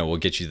 will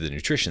get you the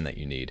nutrition that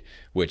you need,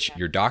 which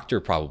your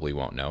doctor probably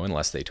won't know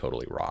unless they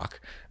totally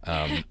rock.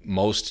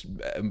 Most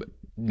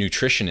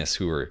nutritionists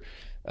who are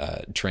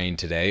trained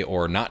today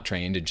or not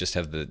trained and just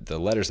have the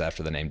letters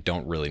after the name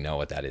don't really know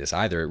what that is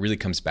either. It really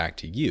comes back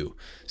to you.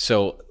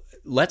 So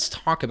let's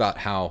talk about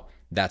how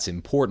that's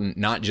important,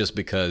 not just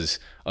because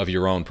of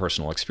your own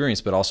personal experience,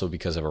 but also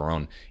because of our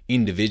own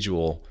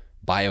individual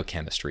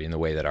biochemistry and the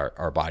way that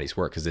our bodies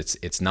work, because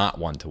it's not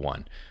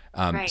one-to-one.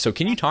 Right. So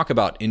can you talk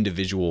about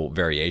individual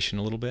variation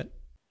a little bit?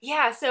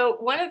 Yeah, so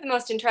one of the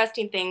most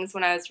interesting things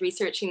when I was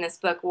researching this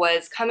book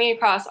was coming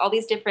across all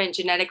these different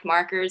genetic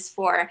markers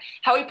for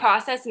how we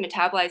process and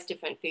metabolize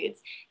different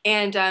foods.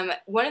 And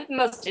one of the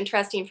most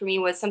interesting for me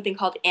was something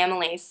called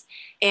amylase.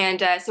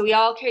 And so we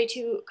all carry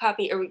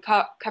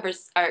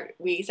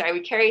we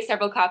carry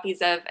several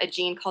copies of a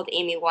gene called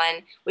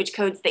AMY1, which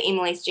codes the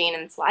amylase gene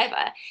in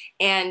saliva.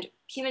 And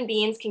human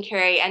beings can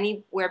carry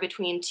anywhere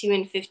between 2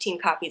 and 15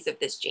 copies of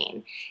this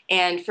gene.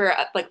 And for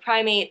like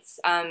primates,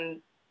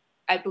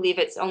 I believe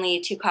it's only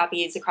 2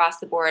 copies across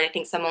the board. I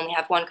think some only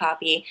have 1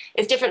 copy.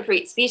 It's different for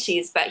each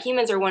species, but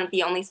humans are one of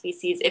the only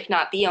species, if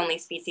not the only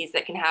species,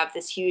 that can have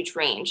this huge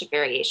range of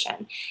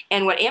variation.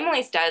 And what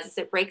amylase does is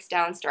it breaks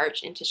down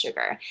starch into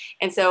sugar.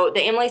 And so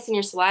the amylase in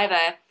your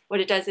saliva, what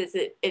it does is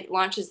it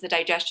launches the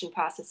digestion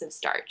process of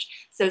starch.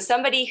 So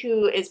somebody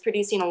who is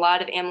producing a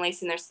lot of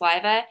amylase in their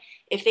saliva,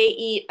 if they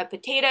eat a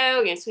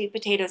potato, sweet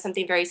potato,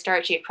 something very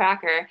starchy, a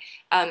cracker,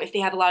 if they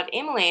have a lot of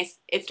amylase,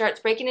 it starts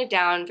breaking it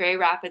down very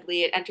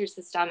rapidly. It enters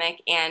the stomach,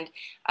 and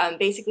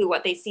basically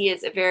what they see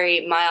is a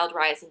very mild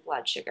rise in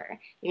blood sugar.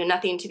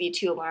 Nothing to be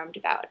too alarmed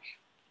about.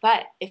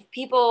 But if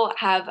people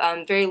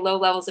have very low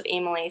levels of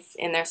amylase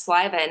in their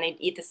saliva and they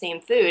eat the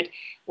same food,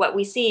 what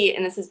we see,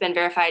 and this has been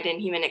verified in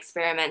human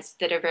experiments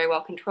that are very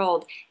well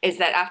controlled, is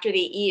that after they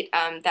eat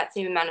that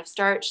same amount of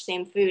starch,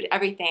 same food,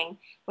 everything,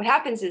 what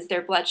happens is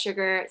their blood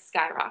sugar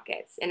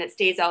skyrockets and it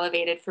stays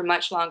elevated for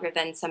much longer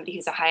than somebody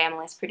who's a high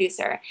amylase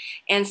producer.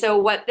 And so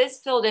what this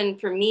filled in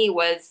for me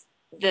was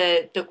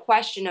the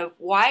question of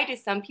why do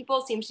some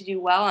people seem to do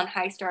well on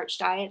high starch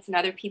diets and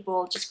other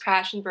people just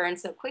crash and burn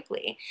so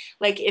quickly?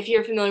 Like if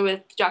you're familiar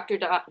with Dr.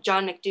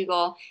 John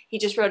McDougall, he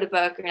just wrote a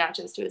book, or not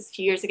just, it was a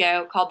few years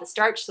ago, called The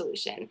Starch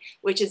Solution,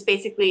 which is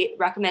basically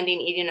recommending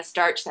eating a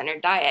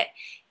starch-centered diet.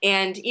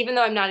 And even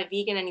though I'm not a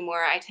vegan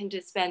anymore, I tend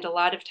to spend a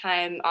lot of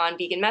time on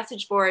vegan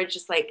message boards,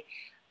 just like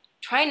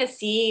trying to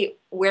see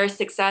where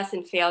success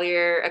and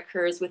failure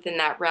occurs within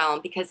that realm,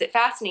 because it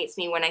fascinates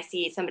me when I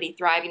see somebody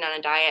thriving on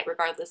a diet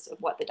regardless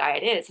of what the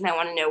diet is, and I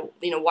want to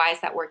know, why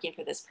is that working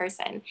for this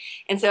person?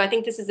 And so I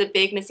think this is a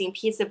big missing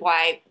piece of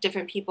why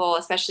different people,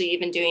 especially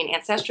even doing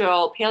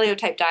ancestral paleo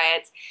type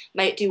diets,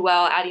 might do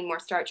well adding more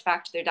starch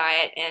back to their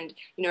diet and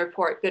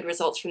report good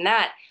results from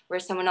that, where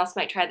someone else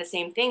might try the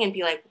same thing and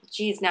be like,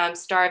 geez, now I'm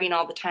starving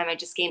all the time, I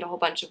just gained a whole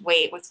bunch of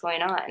weight, what's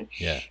going on?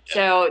 Yeah.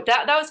 So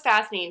that was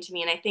fascinating to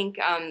me, and I think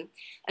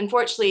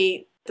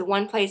Unfortunately, the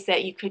one place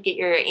that you could get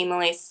your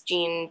amylase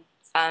gene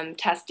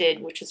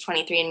tested, which was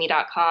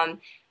 23andme.com,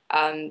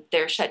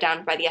 they're shut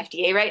down by the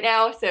FDA right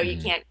now, so you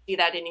can't do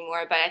that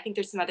anymore. But I think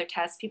there's some other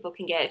tests people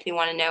can get if they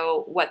want to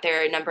know what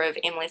their number of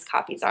amylase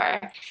copies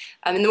are.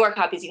 And the more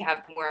copies you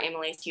have, the more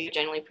amylase you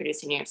generally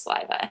produce in your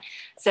saliva.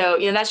 So,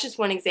 that's just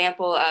one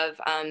example of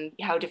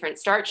how different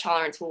starch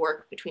tolerance will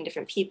work between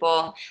different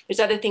people. There's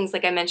other things,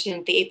 like I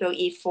mentioned, the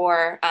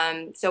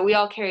ApoE4. So we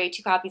all carry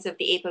 2 copies of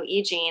the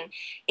ApoE gene,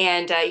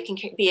 and you can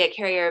be a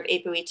carrier of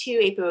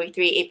ApoE2,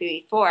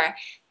 ApoE3, ApoE4.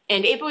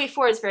 And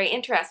ApoE4 is very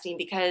interesting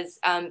because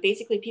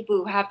basically people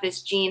who have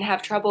this gene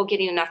have trouble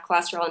getting enough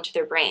cholesterol into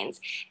their brains.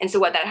 And so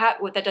what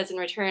that does in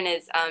return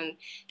is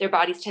their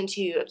bodies tend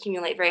to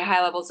accumulate very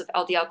high levels of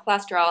LDL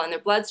cholesterol in their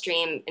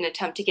bloodstream in an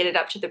attempt to get it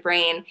up to the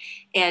brain.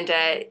 And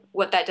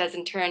what that does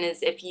in turn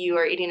is, if you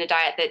are eating a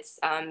diet that's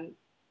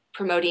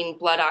promoting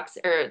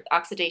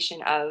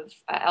oxidation of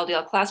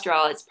LDL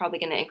cholesterol, it's probably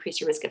going to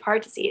increase your risk of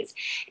heart disease.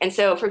 And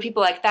so for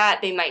people like that,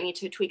 they might need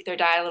to tweak their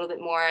diet a little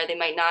bit more. They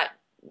might not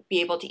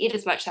be able to eat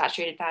as much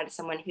saturated fat as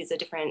someone who's a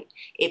different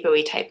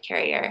ApoE type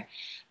carrier.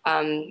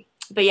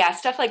 But yeah,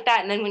 stuff like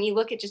that. And then when you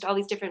look at just all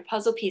these different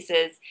puzzle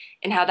pieces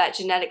and how that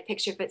genetic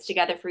picture fits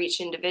together for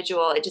each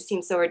individual, it just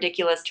seems so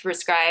ridiculous to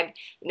prescribe,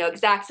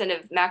 exact set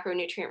of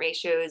macronutrient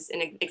ratios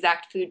and an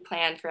exact food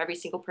plan for every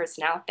single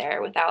person out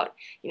there without,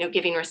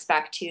 giving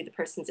respect to the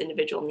person's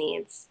individual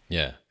needs.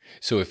 Yeah.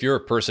 So if you're a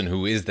person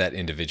who is that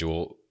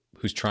individual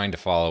who's trying to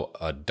follow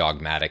a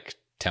dogmatic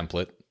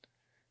template,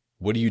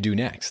 what do you do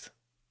next?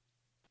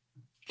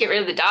 Get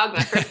rid of the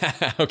dogma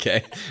first.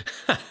 Okay.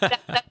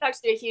 That's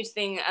actually a huge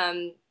thing.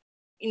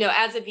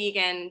 As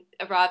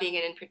a raw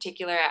vegan in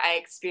particular, I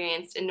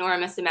experienced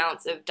enormous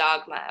amounts of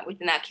dogma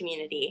within that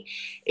community.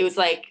 It was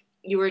like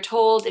you were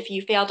told if you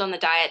failed on the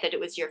diet that it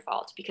was your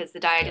fault because the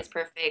diet is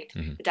perfect.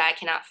 The diet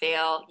cannot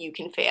fail. You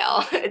can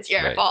fail. It's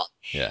your fault.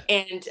 Yeah.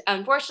 And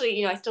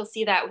unfortunately, I still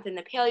see that within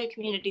the paleo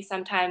community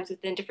sometimes,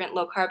 within different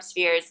low carb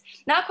spheres.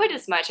 Not quite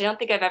as much. I don't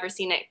think I've ever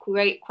seen it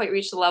quite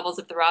reach the levels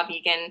of the raw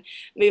vegan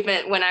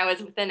movement when I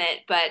was within it.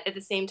 But at the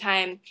same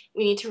time,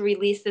 we need to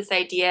release this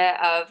idea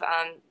of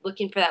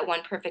looking for that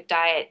one perfect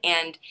diet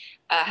and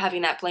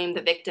having that blame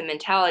the victim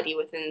mentality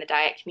within the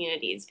diet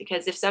communities.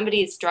 Because if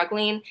somebody is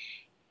struggling,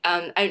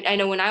 I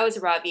know when I was a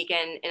raw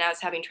vegan and I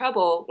was having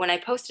trouble, when I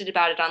posted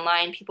about it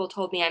online, people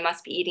told me I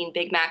must be eating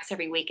Big Macs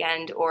every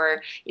weekend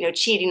or,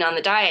 cheating on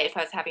the diet if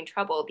I was having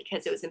trouble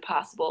because it was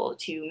impossible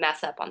to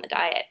mess up on the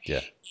diet.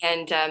 Yeah.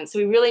 And so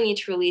we really need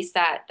to release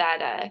that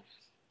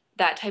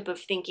type of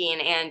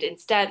thinking and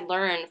instead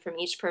learn from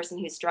each person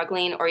who's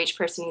struggling or each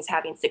person who's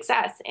having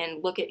success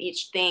and look at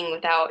each thing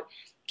without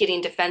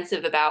getting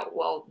defensive about,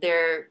 well,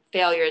 their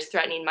failure is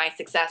threatening my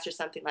success or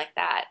something like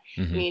that.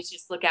 We need to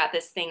just look at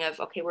this thing of,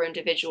 okay, we're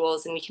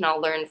individuals and we can all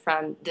learn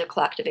from the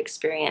collective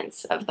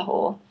experience of the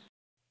whole.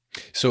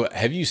 So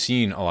have you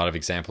seen a lot of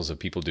examples of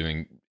people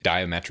doing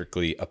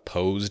diametrically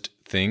opposed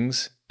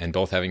things and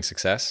both having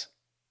success?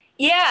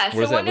 Yeah.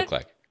 What does that look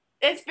like?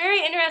 It's very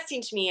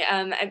interesting to me.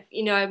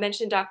 I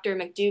mentioned Dr.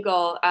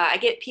 McDougall. I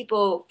get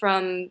people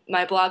from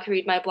my blog who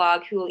read my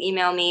blog who will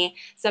email me.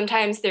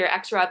 Sometimes they're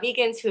ex-raw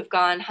vegans who have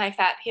gone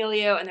high-fat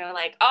paleo, and they're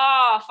like,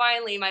 oh,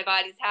 finally, my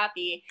body's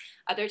happy.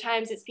 Other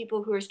times it's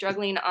people who are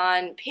struggling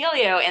on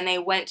paleo, and they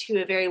went to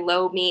a very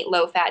low-meat,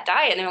 low-fat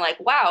diet, and they're like,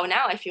 wow,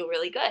 now I feel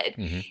really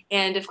good.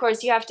 And, of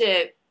course, you have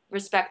to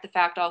respect the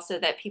fact also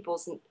that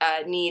people's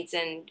needs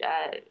and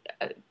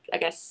I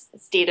guess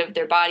state of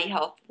their body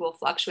health will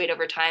fluctuate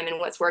over time, and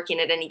what's working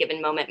at any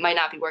given moment might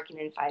not be working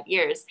in 5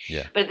 years.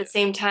 Yeah. But at the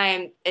same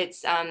time,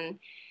 it's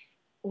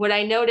what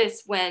I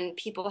notice when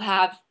people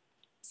have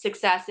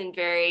success in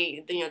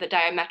the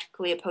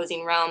diametrically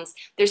opposing realms,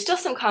 there's still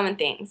some common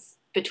things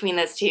between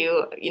those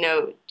two,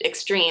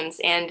 extremes.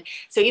 And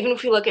so even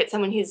if we look at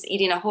someone who's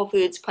eating a whole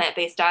foods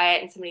plant-based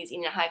diet and somebody who's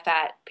eating a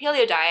high-fat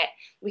paleo diet,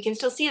 we can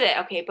still see that,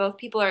 okay, both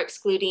people are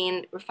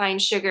excluding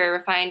refined sugar,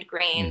 refined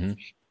grains,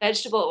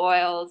 vegetable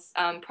oils,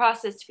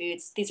 processed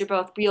foods. These are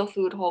both real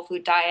food, whole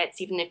food diets,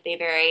 even if they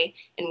vary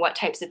in what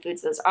types of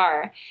foods those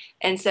are.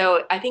 And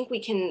so I think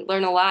we can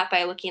learn a lot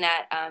by looking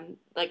at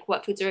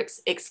what foods are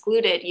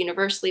excluded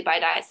universally by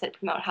diets that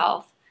promote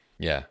health.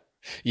 Yeah.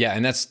 Yeah.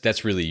 And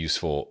that's really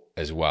useful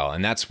as well.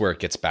 And that's where it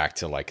gets back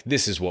to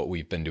this is what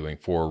we've been doing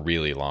for a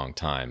really long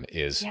time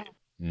is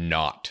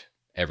not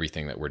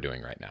everything that we're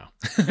doing right now.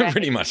 Right.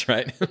 Pretty much,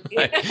 right?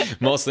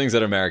 Most things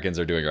that Americans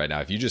are doing right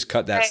now, if you just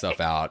cut that stuff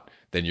out,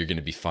 then you're going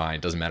to be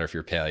fine. Doesn't matter if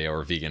you're paleo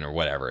or vegan or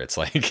whatever. It's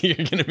like you're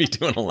going to be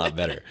doing a lot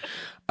better.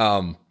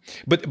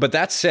 But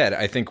that said,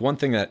 I think one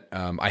thing that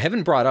I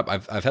haven't brought up,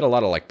 I've had a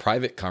lot of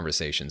private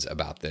conversations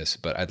about this,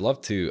 but I'd love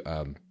to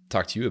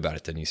talk to you about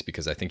it, Denise,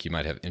 because I think you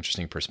might have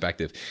interesting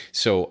perspective.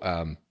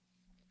 So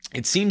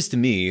it seems to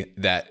me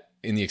that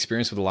in the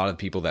experience with a lot of the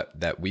people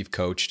that we've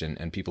coached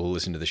and people who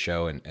listen to the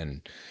show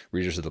and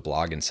readers of the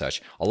blog and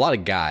such, a lot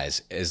of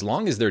guys, as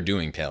long as they're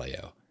doing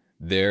paleo,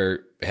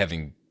 they're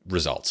having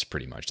results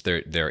pretty much.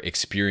 They're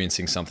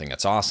experiencing something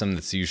that's awesome.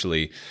 That's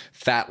usually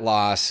fat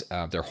loss.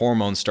 Their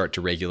hormones start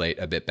to regulate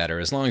a bit better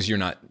as long as you're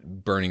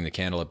not burning the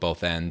candle at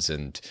both ends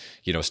and,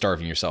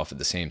 starving yourself at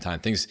the same time.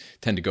 Things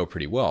tend to go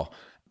pretty well.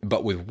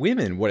 But with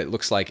women, what it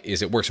looks like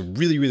is it works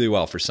really, really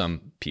well for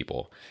some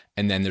people.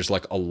 And then there's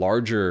like a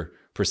larger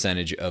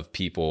percentage of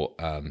people,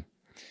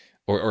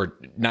 or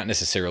not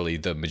necessarily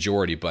the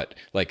majority, but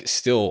like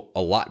still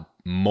a lot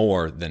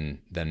more than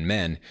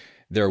men.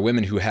 There are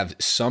women who have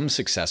some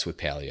success with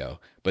paleo,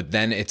 but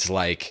then it's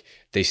like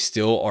they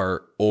still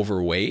are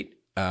overweight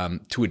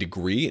to a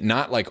degree,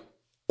 not like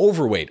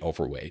overweight,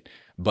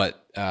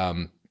 but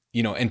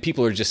and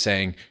people are just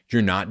saying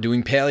you're not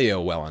doing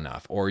paleo well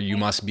enough, or you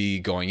must be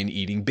going and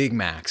eating Big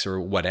Macs or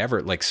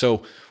whatever. Like,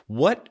 so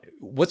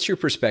what's your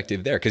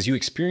perspective there? Because you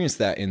experience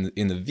that in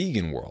the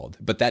vegan world,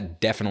 but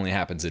that definitely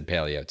happens in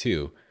paleo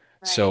too.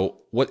 Right. So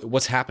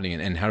what's happening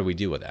and how do we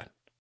deal with that?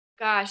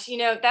 Gosh,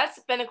 that's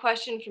been a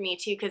question for me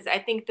too, because I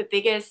think the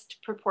biggest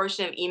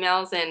proportion of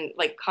emails and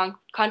like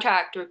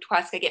contract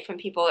requests I get from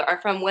people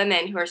are from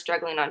women who are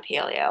struggling on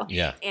paleo.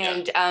 Yeah.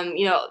 And,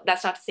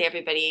 that's not to say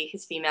everybody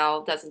who's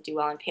female doesn't do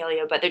well on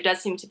paleo, but there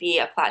does seem to be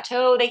a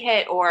plateau they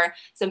hit, or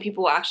some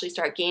people will actually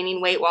start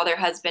gaining weight while their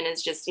husband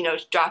is just,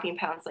 dropping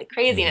pounds like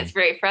crazy. Mm-hmm. And it's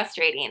very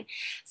frustrating.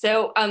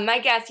 So my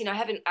guess, I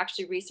haven't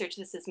actually researched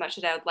this as much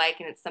as I would like,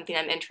 and it's something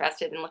I'm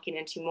interested in looking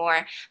into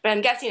more, but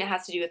I'm guessing it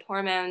has to do with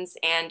hormones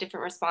and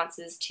different responses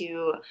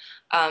to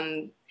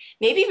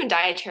maybe even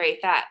dietary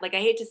fat. Like, I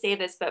hate to say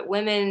this, but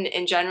women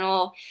in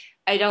general,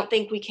 I don't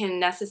think we can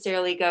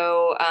necessarily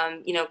go,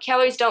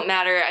 calories don't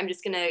matter. I'm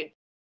just going to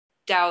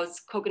douse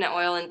coconut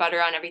oil and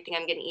butter on everything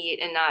I'm going to eat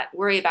and not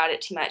worry about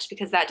it too much,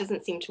 because that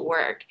doesn't seem to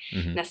work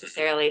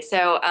necessarily.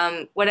 So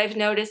what I've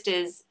noticed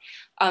is,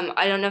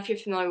 I don't know if you're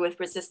familiar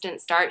with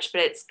resistant starch, but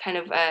it's kind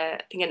of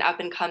I think an up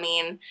and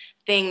coming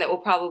thing that will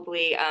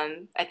probably,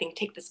 I think,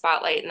 take the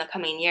spotlight in the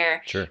coming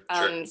year. Sure.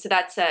 So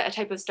that's a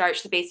type of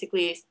starch that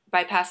basically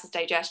bypasses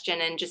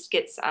digestion and just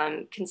gets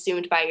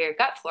consumed by your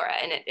gut flora,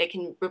 and it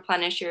can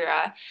replenish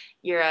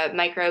your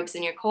microbes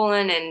in your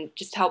colon and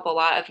just help a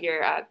lot of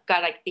your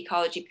gut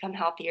ecology become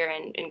healthier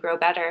and grow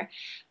better.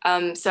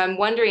 So I'm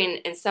wondering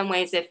in some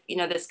ways if,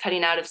 this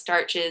cutting out of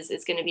starches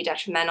is going to be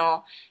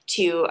detrimental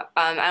to,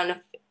 I don't know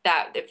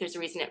if there's a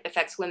reason it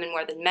affects women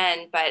more than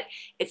men, but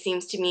it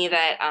seems to me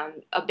that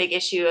a big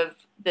issue of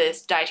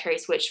this dietary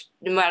switch,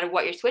 no matter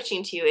what you're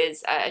switching to,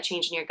 is a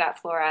change in your gut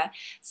flora.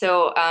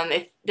 So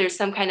if there's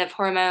some kind of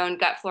hormone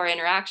gut flora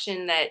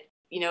interaction that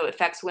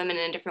affects women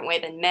in a different way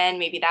than men,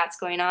 maybe that's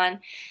going on.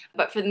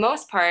 But for the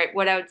most part,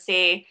 what I would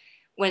say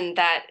when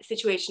that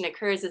situation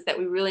occurs is that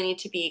we really need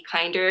to be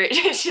kinder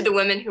to the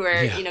women who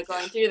are,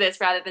 going through this,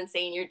 rather than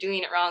saying you're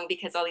doing it wrong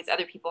because all these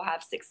other people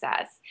have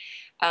success.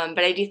 But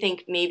I do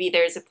think maybe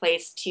there's a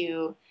place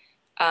to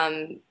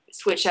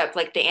switch up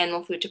like the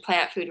animal food to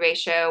plant food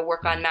ratio,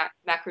 work on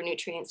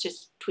macronutrients,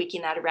 just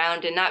tweaking that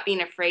around, and not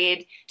being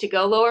afraid to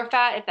go lower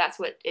fat if that's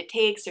what it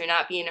takes, or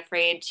not being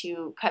afraid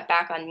to cut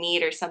back on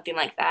meat or something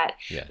like that.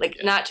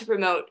 Not to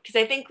promote, because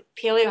I think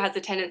paleo has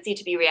a tendency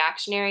to be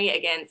reactionary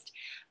against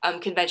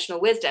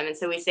conventional wisdom. And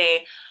so we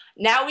say,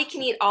 now we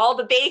can eat all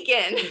the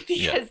bacon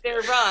because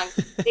they're wrong.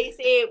 They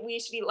say we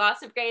should eat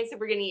lots of grains, so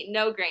we're going to eat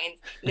no grains.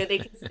 They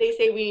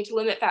say we need to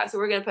limit fat, so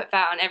we're going to put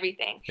fat on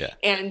everything. Yeah.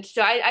 And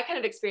so I kind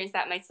of experienced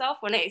that myself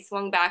when I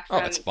swung back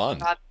from. Oh, it's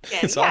fun.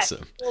 It's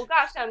awesome. Well,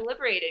 gosh, I'm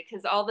liberated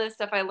because all the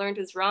stuff I learned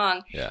was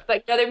wrong. Yeah.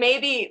 But there may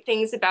be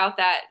things about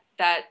that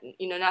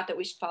not that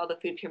we should follow the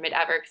food pyramid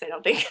ever, because I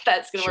don't think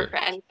that's going to work for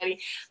anybody.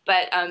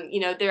 But,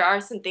 there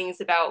are some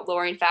things about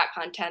lowering fat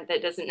content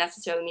that doesn't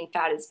necessarily mean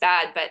fat is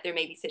bad, but there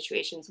may be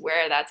situations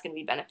where that's going to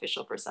be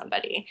beneficial for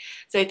somebody.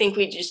 So I think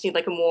we just need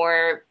like a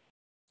more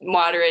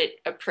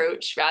moderate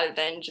approach rather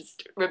than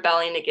just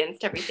rebelling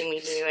against everything we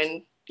do,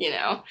 and,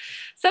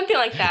 something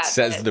like that.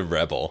 Says the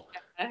rebel.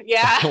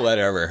 Yeah.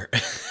 Whatever.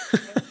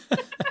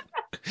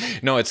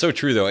 No, it's so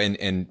true though,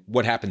 and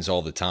what happens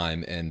all the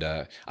time, and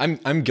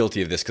I'm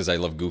guilty of this because I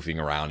love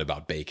goofing around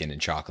about bacon and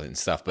chocolate and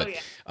stuff. But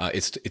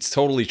it's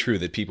totally true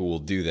that people will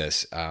do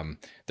this.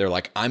 They're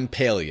like, I'm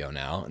paleo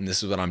now, and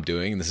this is what I'm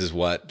doing, and this is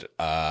what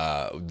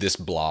this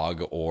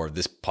blog or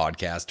this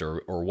podcast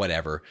or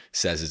whatever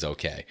says is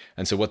okay.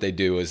 And so what they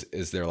do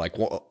is they're like,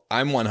 well,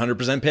 I'm 100%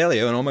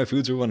 paleo, and all my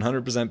foods are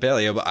 100%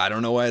 paleo, but I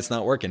don't know why it's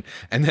not working.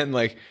 And then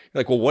like,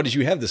 well, what did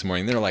you have this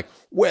morning? And they're like,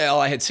 well,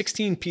 I had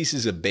 16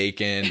 pieces of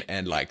bacon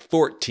and like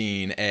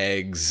 14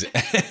 eggs,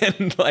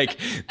 and like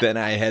then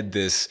I had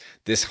this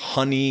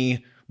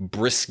honey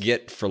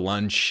brisket for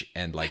lunch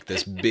and like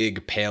this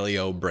big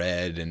paleo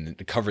bread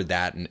and covered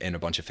that in a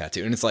bunch of fat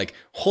too. And it's like,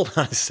 hold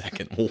on a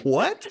second,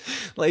 what?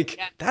 Like,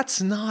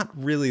 that's not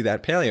really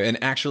that paleo.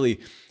 And actually,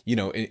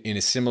 in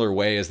a similar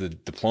way as the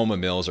diploma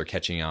mills are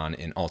catching on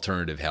in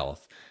alternative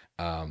health,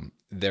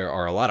 there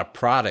are a lot of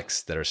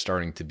products that are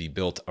starting to be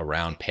built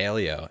around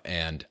paleo,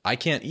 and I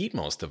can't eat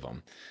most of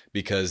them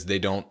because they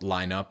don't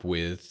line up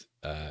with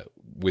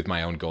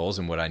my own goals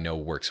and what I know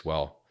works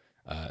well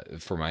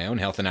for my own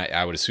health. And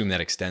I would assume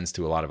that extends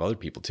to a lot of other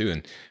people too.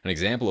 And an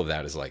example of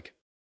that is like,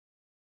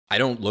 I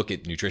don't look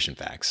at nutrition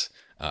facts.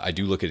 I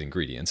do look at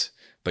ingredients,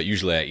 but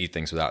usually I eat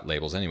things without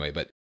labels anyway.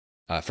 But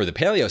for the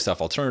paleo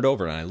stuff, I'll turn it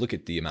over and I look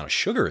at the amount of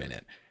sugar in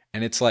it.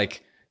 And it's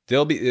like,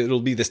 it'll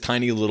be this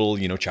tiny little,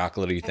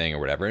 chocolatey thing or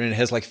whatever. And it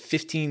has like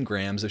 15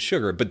 grams of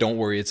sugar, but don't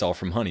worry, it's all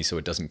from honey. So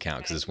it doesn't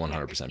count because it's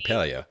 100%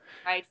 paleo.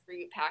 Dried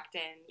fruit packed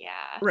in. Yeah.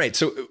 Right.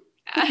 So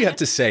what do you have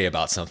to say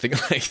about something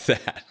like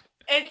that?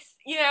 It's,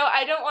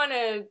 I don't want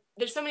to,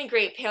 there's so many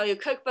great paleo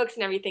cookbooks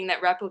and everything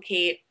that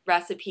replicate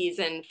recipes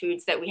and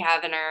foods that we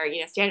have in our,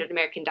 standard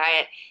American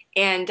diet.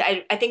 And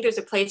I think there's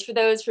a place for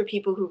those for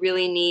people who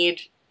really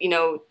need,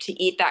 to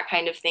eat that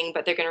kind of thing,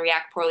 but they're going to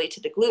react poorly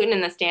to the gluten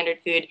in the standard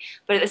food.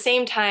 But at the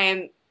same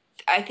time,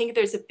 I think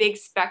there's a big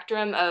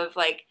spectrum of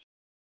like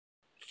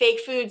fake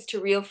foods to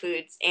real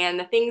foods. And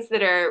the things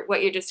that are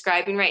what you're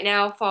describing right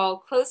now fall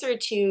closer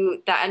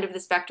to that end of the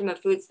spectrum of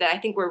foods that I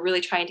think we're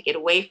really trying to get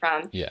away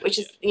from, which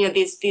is,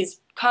 these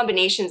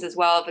combinations as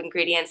well of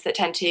ingredients that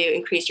tend to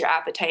increase your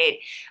appetite.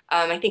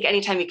 I think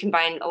anytime you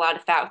combine a lot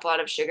of fat with a lot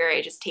of sugar,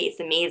 it just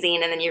tastes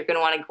amazing. And then you're going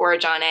to want to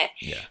gorge on it.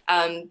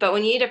 Yeah. But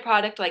when you eat a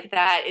product like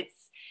that,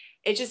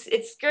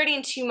 it's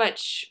skirting too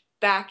much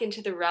back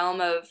into the realm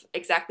of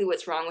exactly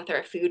what's wrong with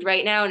our food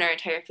right now and our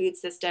entire food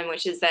system,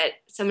 which is that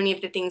so many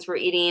of the things we're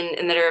eating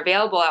and that are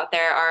available out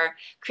there are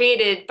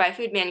created by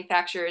food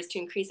manufacturers to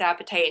increase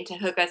appetite and to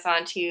hook us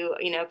onto,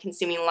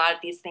 consuming a lot of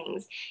these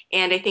things.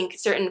 And I think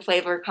certain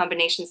flavor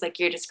combinations like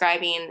you're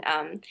describing,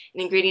 and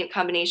ingredient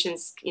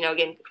combinations,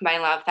 again,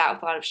 combining a lot of fat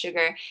with a lot of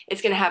sugar,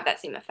 it's going to have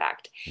that same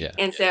effect. Yeah.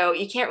 And so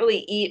you can't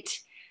really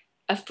eat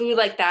a food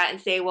like that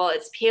and say, well,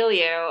 it's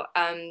paleo.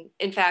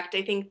 In fact,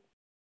 I think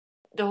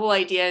the whole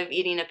idea of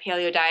eating a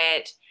paleo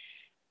diet,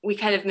 we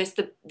kind of missed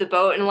the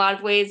boat in a lot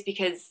of ways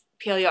because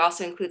paleo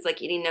also includes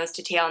like eating nose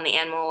to tail in the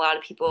animal. A lot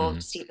of people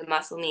just eat the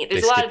muscle meat.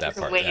 There's a lot of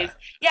different ways.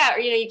 Yeah. Or,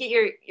 you get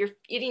you're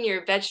eating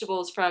your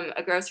vegetables from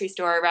a grocery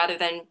store rather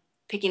than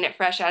picking it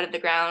fresh out of the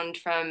ground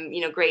from,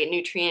 great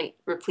nutrient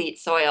replete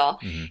soil.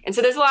 And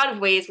so there's a lot of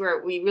ways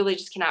where we really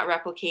just cannot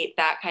replicate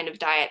that kind of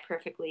diet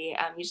perfectly.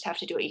 You just have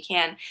to do what you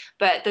can.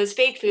 But those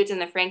fake foods and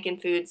the Franken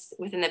foods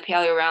within the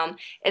paleo realm,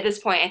 at this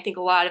point, I think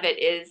a lot of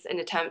it is an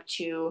attempt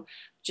to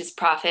just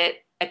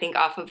profit, I think,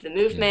 off of the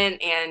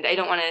movement. And I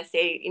don't want to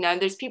say,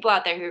 there's people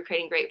out there who are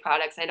creating great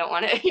products. I don't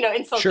want to,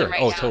 insult them right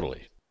now.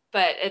 Totally.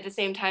 But at the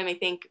same time, I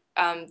think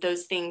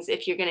those things,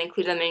 if you're going to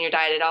include them in your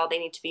diet at all, they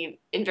need to be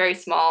in very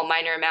small,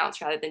 minor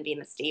amounts rather than being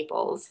the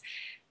staples.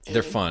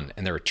 They're fun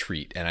and they're a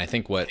treat. And I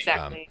think one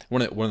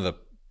of the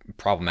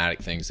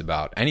problematic things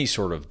about any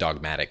sort of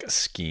dogmatic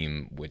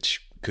scheme,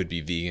 which could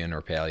be vegan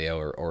or paleo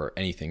or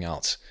anything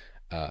else,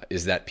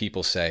 is that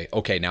people say,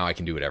 okay, now I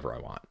can do whatever I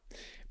want.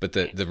 But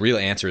the real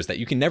answer is that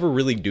you can never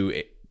really do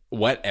it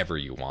whatever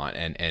you want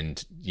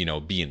and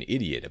be an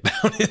idiot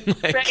about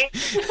it.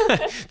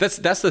 Right.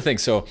 that's the thing.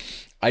 So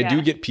I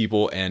do get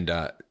people, and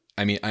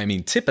I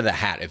mean tip of the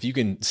hat if you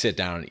can sit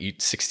down and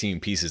eat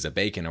 16 pieces of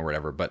bacon or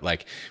whatever. But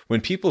like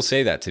when people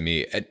say that to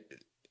me,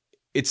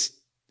 it's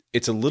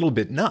a little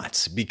bit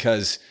nuts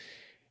because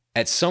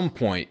at some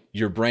point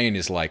your brain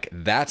is like,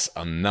 that's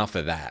enough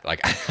of that. Like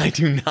I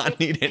do not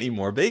need any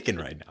more bacon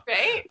right now.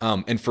 Right.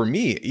 And for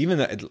me, even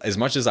as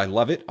much as I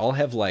love it, I'll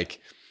have like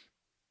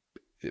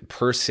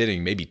per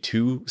sitting, maybe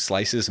 2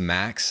 slices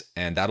max.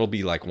 And that'll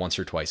be like once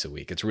or twice a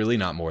week. It's really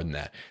not more than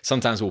that.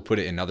 Sometimes we'll put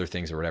it in other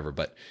things or whatever,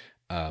 but,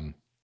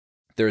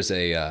 there's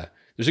a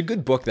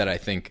good book that I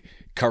think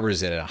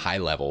covers it at a high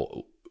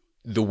level,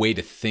 the way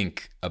to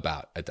think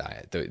about a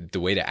diet, the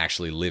way to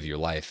actually live your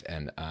life.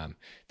 And,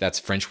 that's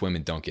French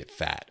Women Don't Get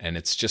Fat. And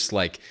it's just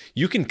like,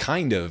 you can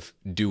kind of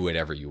do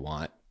whatever you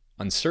want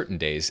on certain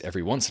days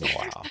every once in a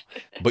while,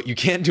 but you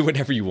can't do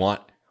whatever you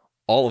want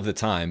all of the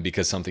time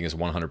because something is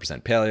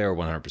 100% paleo or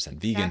 100%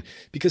 vegan,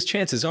 because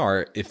chances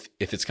are if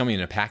it's coming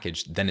in a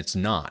package, then it's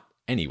not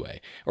anyway,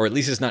 or at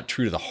least it's not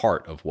true to the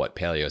heart of what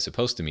paleo is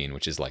supposed to mean,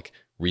 which is like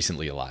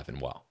recently alive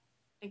and well.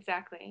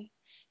 Exactly.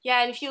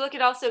 Yeah. And if you look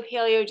at also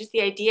paleo, just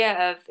the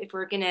idea of if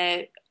we're going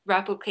to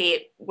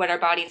replicate what our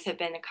bodies have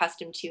been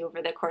accustomed to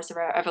over the course of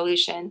our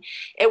evolution,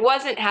 it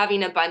wasn't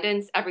having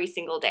abundance every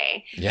single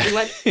day. Yeah.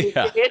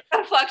 It's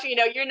a fluctuation.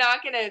 You're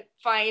not going to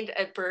find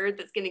a bird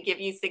that's going to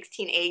give you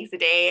 16 eggs a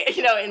day,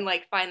 and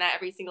like find that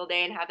every single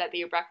day and have that be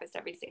your breakfast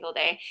every single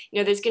day.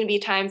 There's going to be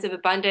times of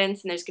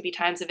abundance and there's going to be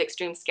times of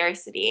extreme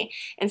scarcity.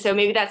 And so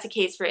maybe that's the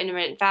case for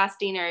intermittent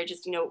fasting or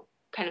just,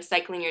 kind of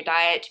cycling your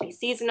diet to be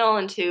seasonal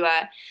and to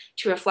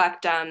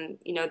reflect,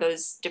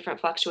 those different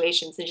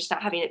fluctuations and just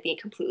not having it be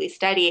completely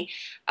steady.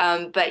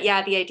 But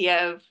yeah, the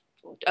idea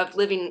of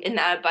living in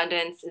that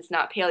abundance is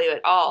not paleo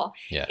at all.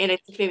 Yeah. And I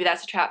think maybe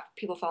that's a trap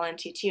people fall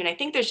into too. And I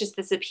think there's just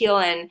this appeal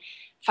in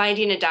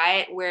finding a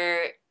diet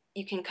where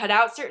you can cut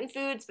out certain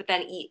foods, but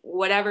then eat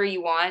whatever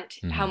you want,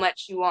 how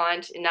much you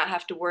want, and not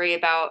have to worry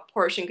about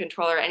portion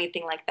control or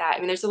anything like that. I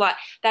mean, there's a lot.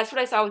 That's what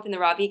I saw within the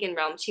raw vegan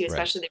realm too,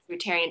 especially the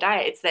fruitarian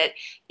diet. It's that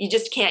you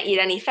just can't eat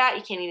any fat,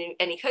 you can't eat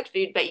any cooked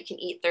food, but you can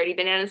eat 30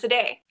 bananas a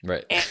day.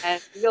 Right.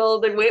 And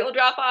the weight will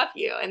drop off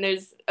you. And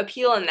there's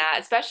appeal in that,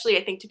 especially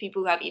I think to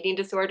people who have eating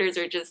disorders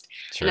or just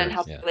an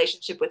unhealthy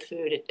relationship with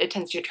food. It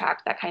tends to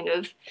attract that kind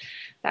of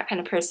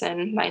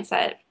person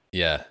mindset.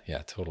 Yeah,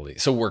 totally.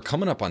 So we're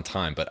coming up on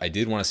time, but I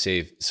did want to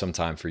save some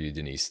time for you,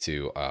 Denise,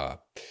 to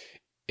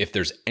if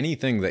there's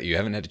anything that you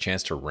haven't had a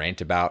chance to rant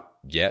about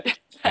yet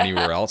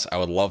anywhere else, I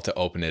would love to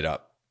open it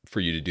up for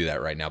you to do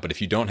that right now. But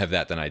if you don't have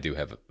that, then I do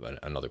have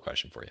another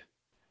question for you.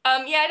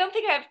 Yeah, I don't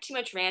think I have too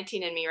much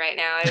ranting in me right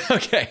now.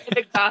 I've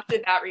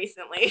exhausted that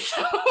recently.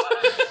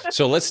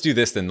 So let's do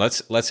this then.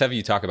 Let's have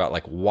you talk about,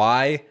 like,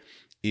 why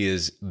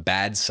is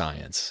bad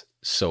science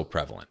so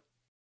prevalent?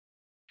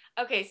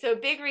 Okay, so a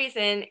big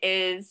reason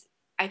is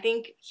I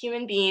think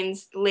human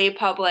beings, the lay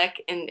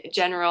public in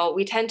general,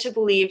 we tend to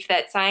believe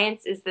that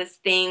science is this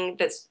thing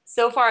that's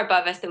so far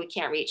above us that we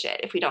can't reach it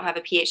if we don't have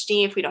a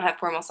PhD, if we don't have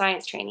formal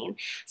science training.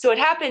 So what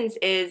happens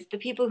is the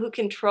people who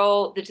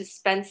control the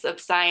dispense of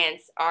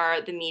science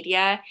are the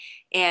media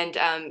and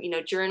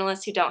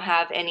journalists who don't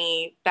have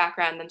any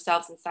background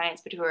themselves in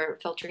science, but who are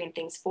filtering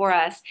things for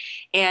us.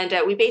 And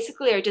we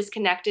basically are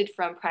disconnected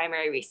from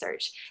primary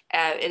research.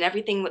 And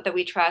everything that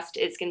we trust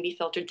is going to be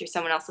filtered through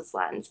someone else's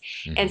lens.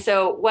 Mm-hmm. And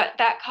so what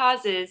that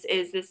causes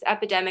is this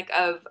epidemic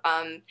of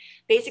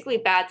basically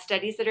bad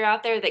studies that are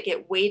out there that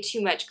get way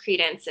too much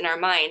credence in our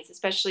minds,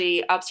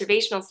 especially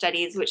observational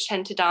studies, which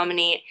tend to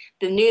dominate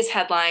the news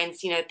headlines,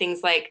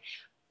 things like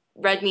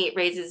red meat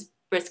raises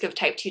risk of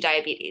type 2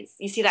 diabetes.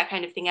 You see that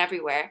kind of thing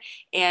everywhere.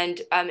 And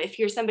if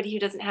you're somebody who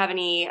doesn't have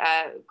any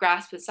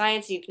grasp of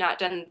science, you've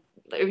not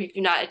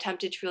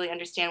attempted to really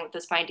understand what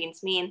those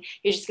findings mean,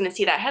 you're just going to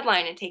see that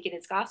headline and take it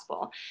as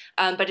gospel.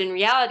 But in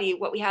reality,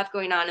 what we have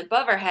going on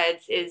above our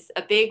heads is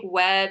a big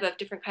web of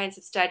different kinds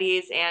of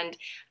studies, and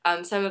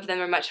some of them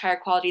are much higher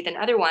quality than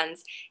other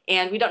ones.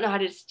 And we don't know how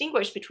to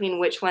distinguish between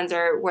which ones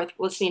are worth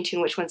listening to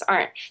and which ones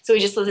aren't. So we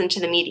just listen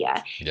to the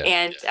media. Yeah.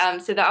 And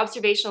so the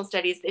observational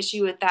studies, the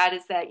issue with that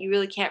is that you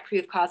really can't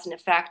prove cause and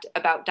effect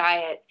about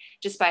diet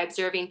just by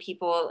observing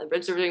people,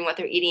 observing what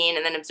they're eating,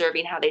 and then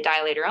observing how they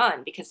die later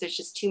on, because there's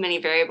just too many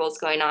variables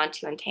going on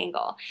to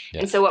untangle.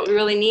 Yeah. And so what we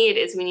really need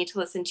is we need to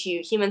listen to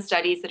human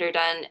studies that are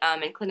done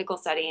in clinical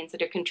settings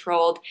that are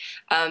controlled,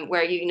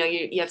 where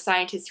you have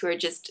scientists who are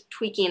just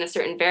tweaking a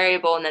certain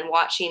variable and then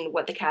watching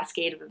what the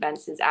cascade of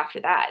events is after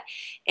that.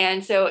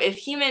 And so if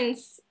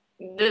humans,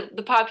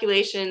 the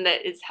population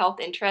that is health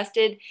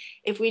interested,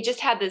 if we just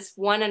had this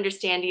one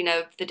understanding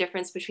of the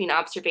difference between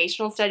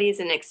observational studies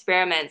and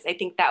experiments, I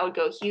think that would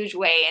go a huge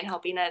way in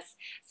helping us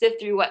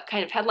sift through what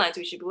kind of headlines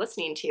we should be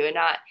listening to and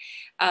not.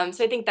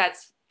 So I think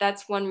that's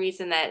one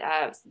reason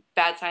that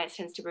bad science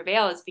tends to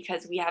prevail, is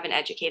because we haven't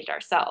educated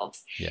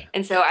ourselves. Yeah.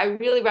 And so I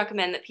really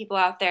recommend that people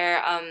out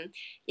there,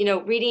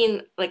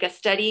 reading like a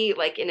study,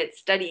 like in its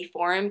study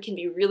form, can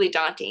be really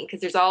daunting because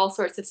there's all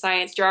sorts of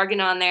science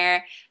jargon on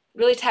there,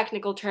 really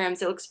technical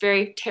terms. It looks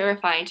very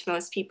terrifying to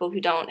most people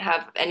who don't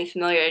have any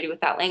familiarity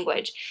with that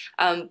language.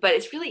 But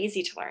it's really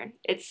easy to learn.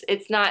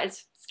 It's not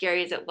as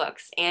scary as it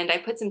looks. And I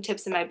put some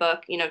tips in my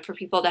book, for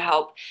people to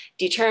help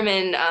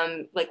determine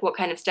like what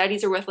kind of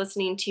studies are worth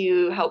listening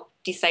to, help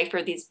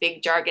decipher these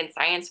big jargon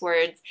science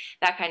words,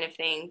 that kind of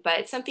thing. But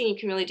it's something you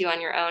can really do on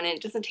your own, and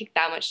it doesn't take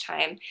that much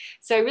time.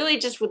 So I really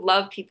just would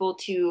love people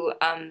to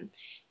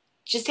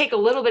just take a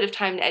little bit of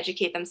time to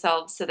educate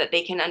themselves so that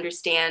they can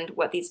understand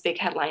what these big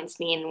headlines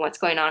mean and what's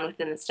going on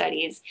within the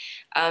studies.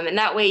 And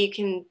that way you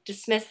can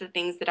dismiss the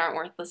things that aren't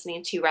worth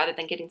listening to rather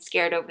than getting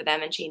scared over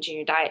them and changing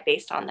your diet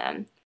based on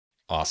them.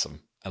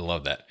 Awesome. I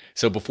love that.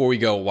 So before we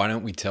go, why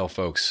don't we tell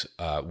folks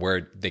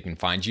where they can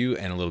find you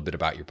and a little bit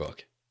about your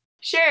book?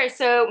 Sure.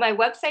 So my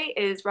website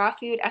is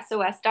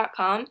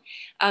rawfoodsos.com.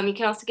 You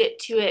can also get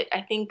to it,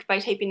 I think, by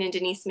typing in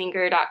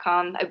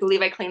deniseminger.com. I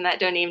believe I claim that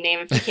domain name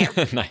if you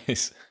can't.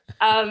 Nice.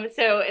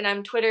 And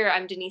I'm Twitter,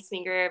 I'm Denise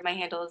Minger. My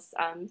handle is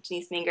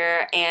Denise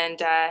Minger.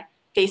 And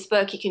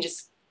Facebook, you can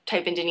just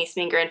type in Denise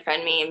Minger and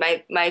friend me. And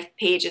my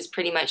page is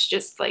pretty much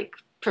just like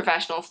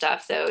professional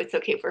stuff, so it's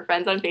okay if we're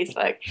friends on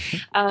Facebook.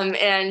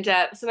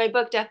 So my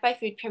book, Death by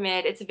Food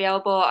Pyramid, it's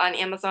available on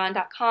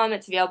Amazon.com.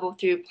 It's available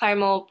through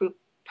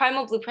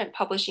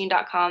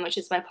primalblueprintpublishing.com, which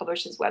is my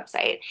publisher's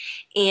website.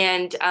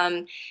 And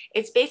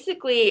it's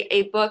basically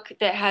a book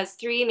that has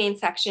three main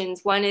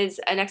sections. One is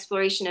an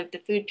exploration of the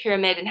food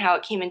pyramid and how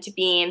it came into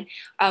being.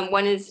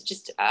 One is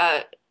just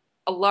a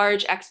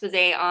large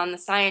expose on the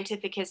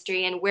scientific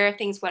history and where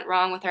things went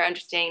wrong with our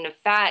understanding of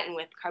fat and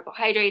with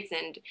carbohydrates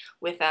and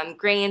with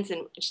grains,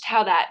 and just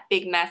how that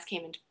big mess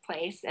came into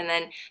place. And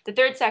then the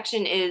third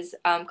section is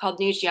called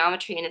New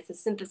Geometry, and it's a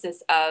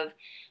synthesis of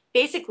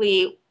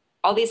basically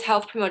all these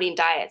health promoting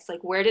diets,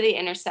 like where do they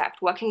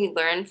intersect? What can we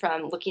learn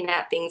from looking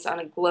at things on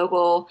a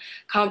global,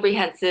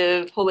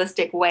 comprehensive,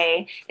 holistic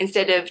way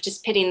instead of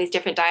just pitting these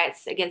different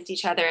diets against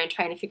each other and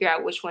trying to figure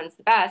out which one's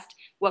the best?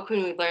 What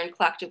can we learn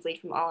collectively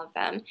from all of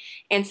them?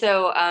 And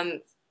so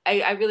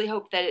I really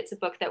hope that it's a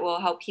book that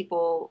will help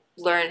people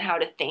learn how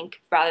to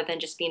think rather than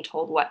just being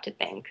told what to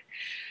think.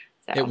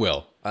 So, it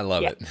will. I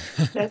love it.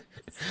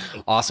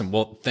 Awesome.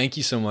 Well, thank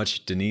you so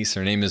much, Denise.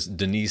 Her name is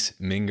Denise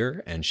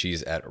Minger, and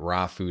she's at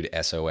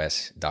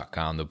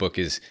rawfoodsos.com. The book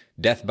is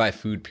Death by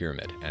Food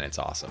Pyramid, and it's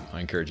awesome.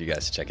 I encourage you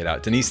guys to check it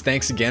out. Denise,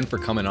 thanks again for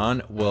coming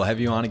on. We'll have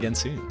you on again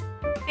soon.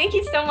 Thank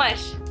you so much.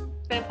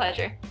 It's been a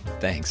pleasure.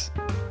 Thanks.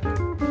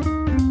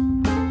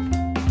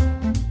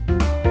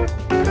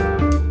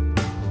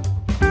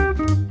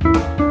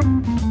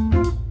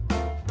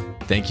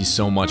 Thank you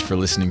so much for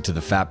listening to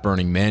the Fat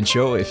Burning Man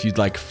Show. If you'd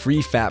like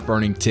free fat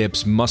burning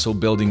tips, muscle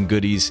building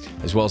goodies,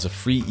 as well as a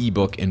free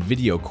ebook and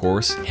video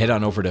course, head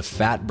on over to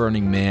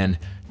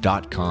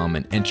fatburningman.com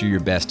and enter your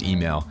best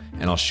email,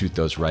 and I'll shoot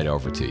those right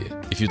over to you.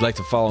 If you'd like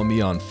to follow me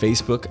on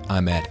Facebook,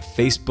 I'm at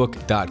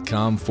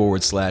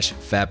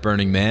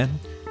facebook.com/fatburningman,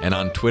 and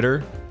on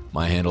Twitter,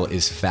 my handle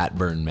is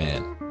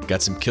fatburnman.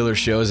 Got some killer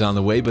shows on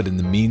the way, but in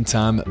the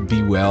meantime,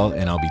 be well,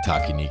 and I'll be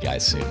talking to you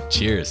guys soon.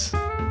 Cheers.